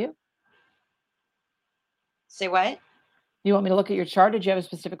 What about you? Say what? You want me to look at your chart? Or did you have a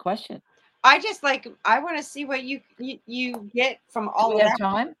specific question? I want to see what you get from all Do we of have that.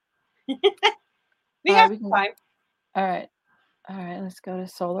 time? We have time. All right. Let's go to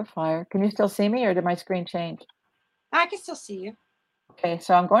solar fire. Can you still see me, or did my screen change? I can still see you. Okay,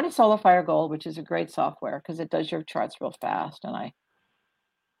 so I'm going to Solar Fire Gold, which is a great software because it does your charts real fast, and I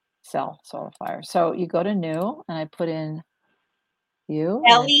sell Solar Fire. So you go to new, and I put in you.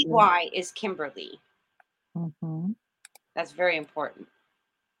 Ley is Kimberly. Mm-hmm. That's very important.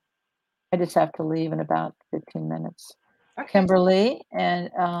 I just have to leave in about 15 minutes. Okay. Kimberly and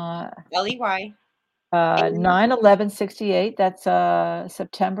Ley. 9/11/68. That's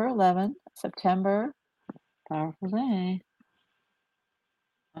September 11. September, powerful day.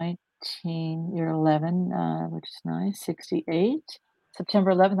 you're 11, which is nice. 68.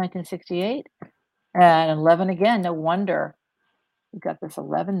 September 11, 1968. And 11 again. No wonder we got this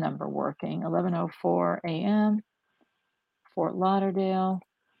 11 number working. 11:04 a.m. Fort Lauderdale.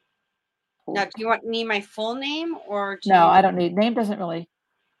 Now, do you need my full name or do No, you? I don't need name. Doesn't really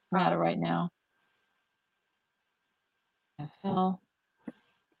matter Oh. right now. FL.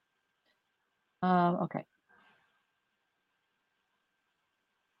 Okay.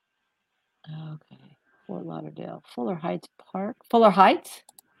 Okay. Fort Lauderdale. Fuller Heights Park. Fuller Heights?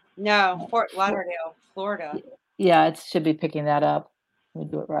 No, Fort Lauderdale, Florida. Yeah, it should be picking that up. Let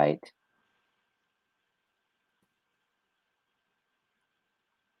me do it right.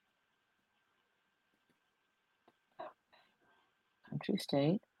 Country,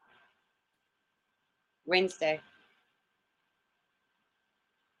 state. Wednesday.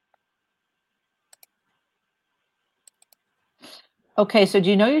 Okay, so do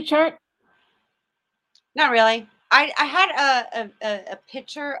you know your chart? Not really. I had a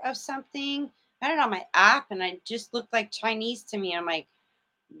picture of something. I had it on my app, and it just looked like Chinese to me. I'm like,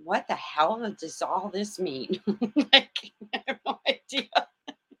 what the hell does all this mean? Like, I have no idea.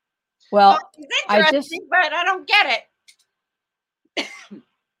 Well, It's interesting, but I don't get it.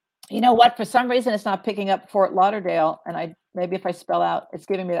 You know what? For some reason, it's not picking up Fort Lauderdale, and maybe if I spell out, it's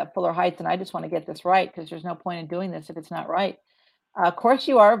giving me that Fuller Heights, and I just want to get this right because there's no point in doing this if it's not right. Of course,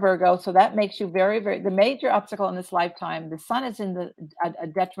 you are a Virgo, so that makes you very, very. The major obstacle in this lifetime, the sun is in a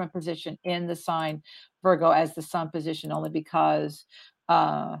detriment position in the sign Virgo as the sun position, only because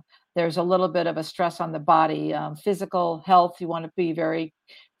there's a little bit of a stress on the body, physical health. You want to be very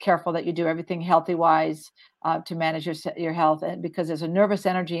careful that you do everything healthy wise to manage your health, and because there's a nervous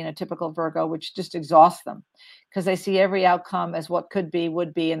energy in a typical Virgo, which just exhausts them because they see every outcome as what could be,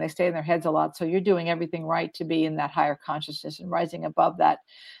 would be, and they stay in their heads a lot. So you're doing everything right to be in that higher consciousness and rising above that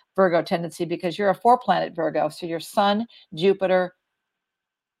Virgo tendency because you're a 4-planet Virgo. So your Sun, Jupiter,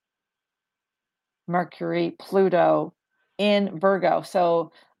 Mercury, Pluto in Virgo.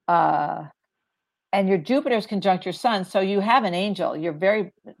 So, and your Jupiter is conjunct your Sun. So you have an angel. You're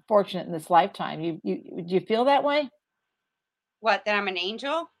very fortunate in this lifetime. Do you feel that way? What, that I'm an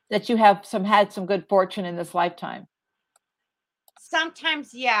angel? That you have had some good fortune in this lifetime.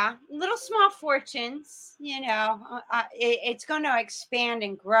 Sometimes, yeah, little small fortunes, it's going to expand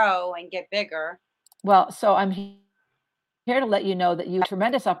and grow and get bigger. Well, so I'm here to let you know that you have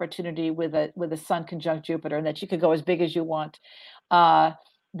tremendous opportunity with a Sun conjunct Jupiter, and that you could go as big as you want.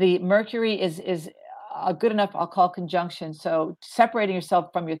 The Mercury is a good enough, I'll call, conjunction. So separating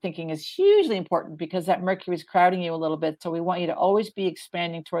yourself from your thinking is hugely important because that Mercury is crowding you a little bit. So we want you to always be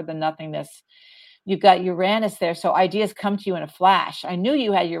expanding toward the nothingness. You've got Uranus there, so ideas come to you in a flash. I knew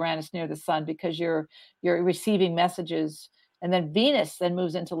you had Uranus near the sun because you're receiving messages. And then Venus then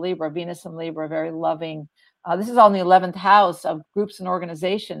moves into Libra. Venus and Libra are very loving. This is all in the 11th house of groups and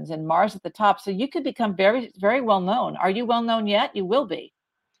organizations, and Mars at the top. So you could become very, very well known. Are you well known yet? You will be.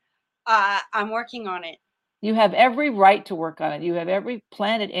 I'm working on it. You have every right to work on it. You have every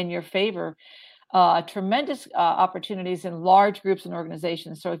planet in your favor. Tremendous opportunities in large groups and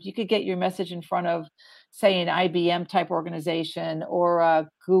organizations. So if you could get your message in front of, say, an IBM type organization or a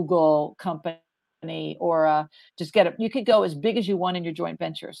Google company, or just you could go as big as you want in your joint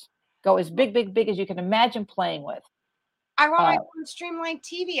ventures. Go as big as you can imagine playing with. I've always wanted Streamline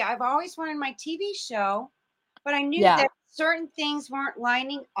TV. I've always wanted my TV show, but I knew that certain things weren't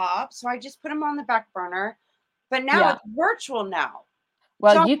lining up. So I just put them on the back burner. But now it's virtual now.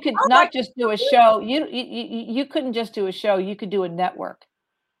 Well, so you could not just do a show. You couldn't just do a show. You could do a network.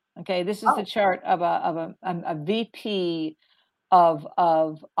 Okay, this is the chart of a VP of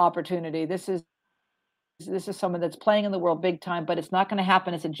opportunity. This is someone that's playing in the world big time, but it's not going to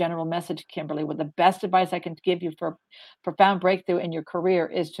happen as a general message, Kimberly. What the best advice I can give you for profound breakthrough in your career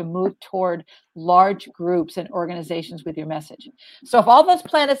is to move toward large groups and organizations with your message. So if all those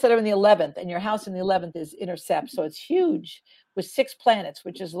planets that are in the 11th and your house in the 11th is intercept, so it's huge with 6 planets,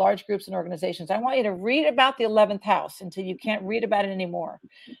 which is large groups and organizations. I want you to read about the 11th house until you can't read about it anymore.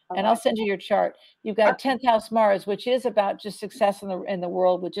 And I'll send you your chart. You've got a 10th house Mars, which is about just success in the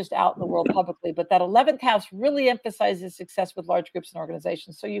world, with just out in the world publicly. But that 11th house really emphasizes success with large groups and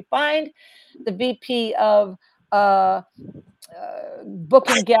organizations. So you find the VP of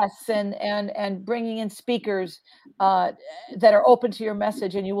booking guests and bringing in speakers that are open to your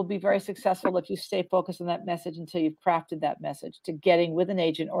message, and you will be very successful if you stay focused on that message until you've crafted that message to getting with an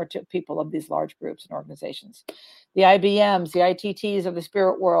agent or to people of these large groups and organizations. The IBMs, the ITTs of the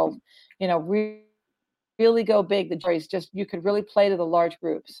spirit world, really go big. The juries just, you could really play to the large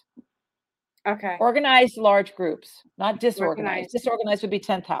groups. Okay. Organized large groups, not disorganized. Organized. Disorganized would be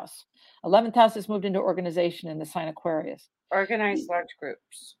 10th house. 11th house has moved into organization in the sign Aquarius. Organized large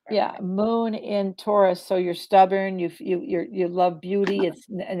groups. Yeah, moon in Taurus, so you're stubborn. You love beauty. It's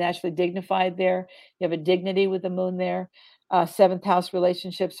naturally dignified there. You have a dignity with the moon there. 7th house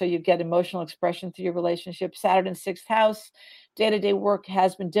relationship, so you get emotional expression through your relationship. Saturn in 6th house, day-to-day work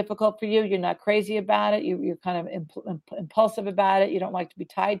has been difficult for you. You're not crazy about it. You're kind of impulsive about it. You don't like to be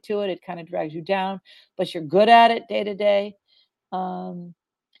tied to it. It kind of drags you down, but you're good at it day to day.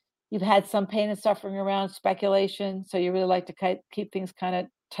 You've had some pain and suffering around speculation, so you really like to keep things kind of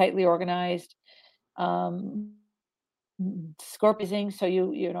tightly organized. Scorpioning, so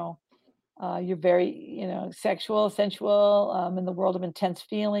you're very, sexual, sensual, in the world of intense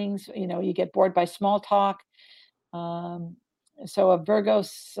feelings. You get bored by small talk. So a Virgo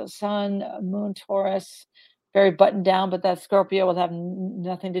sun, moon, Taurus, very buttoned down, but that Scorpio will have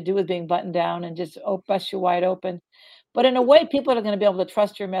nothing to do with being buttoned down and just bust you wide open. But in a way, people are going to be able to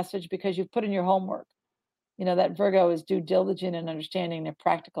trust your message because you've put in your homework. That Virgo is due diligent and understanding. They're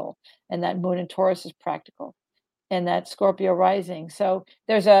practical, and that moon in Taurus is practical, and that Scorpio rising. So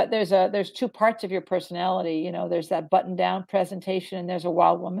there's two parts of your personality. There's that button down presentation, and there's a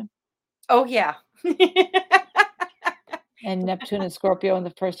wild woman. Oh yeah. And Neptune and Scorpio in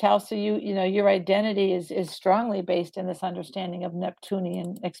the first house. So your identity is strongly based in this understanding of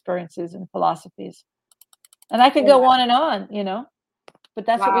Neptunian experiences and philosophies. And I could go on and on, but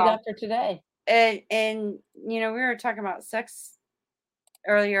that's what we got for today. And we were talking about sex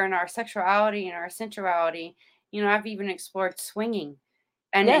earlier, and our sexuality and our sensuality. I've even explored swinging,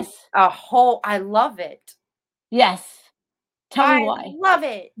 and yes, it's I love it. Yes. Tell me why. I love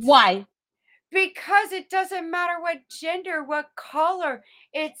it. Why? Because it doesn't matter what gender, what color,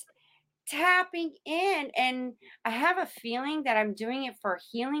 it's tapping in. And I have a feeling that I'm doing it for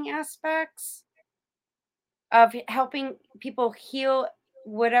healing aspects of helping people heal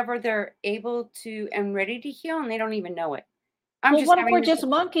whatever they're able to and ready to heal, and they don't even know it. What if we're just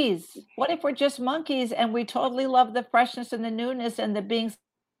monkeys? What if we're just monkeys and we totally love the freshness and the newness and the being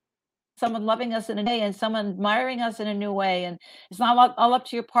someone loving us in a way and someone admiring us in a new way? And it's not all up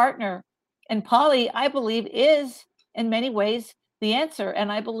to your partner. And poly, I believe, is in many ways the answer.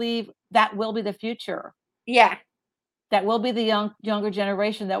 And I believe that will be the future. Yeah. That will be the younger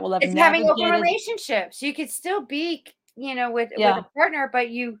generation that will have It's having open relationships. You could still be, with a partner, but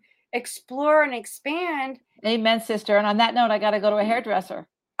you explore and expand. Amen, sister. And on that note, I got to go to a hairdresser.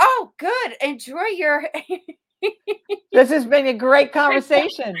 Oh, good. Enjoy your. This has been a great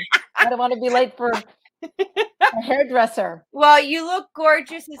conversation. I don't want to be late for a hairdresser. Well, you look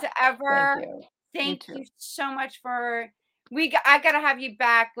gorgeous as ever. Thank you. Thank you so much for. I gotta have you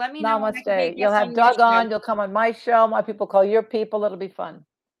back. Let me know. Namaste. You'll have Doug on. You'll come on my show. My people call your people. It'll be fun.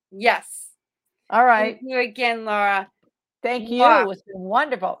 Yes. All right. Thank you again, Laura. Thank you. Mwah. It's been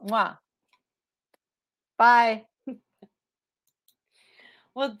wonderful. Mwah. Bye.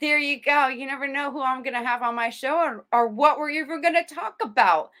 Well, there you go. You never know who I'm going to have on my show or what we're even going to talk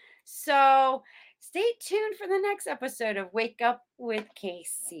about. So stay tuned for the next episode of Wake Up with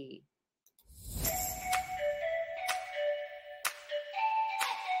KC.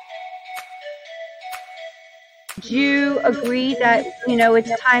 Do you agree that,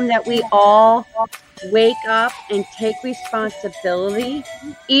 it's time that we all wake up and take responsibility,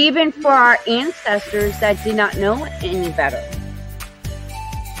 even for our ancestors that did not know any better?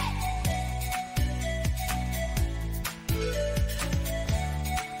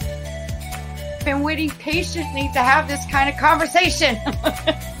 Been waiting patiently to have this kind of conversation.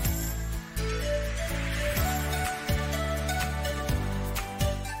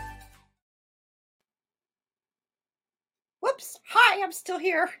 Whoops. Hi, I'm still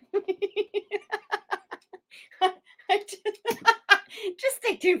here. Just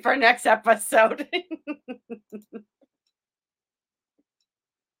stay tuned for next episode.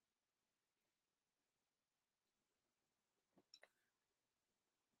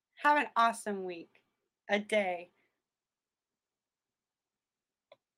 Have an awesome week, a day.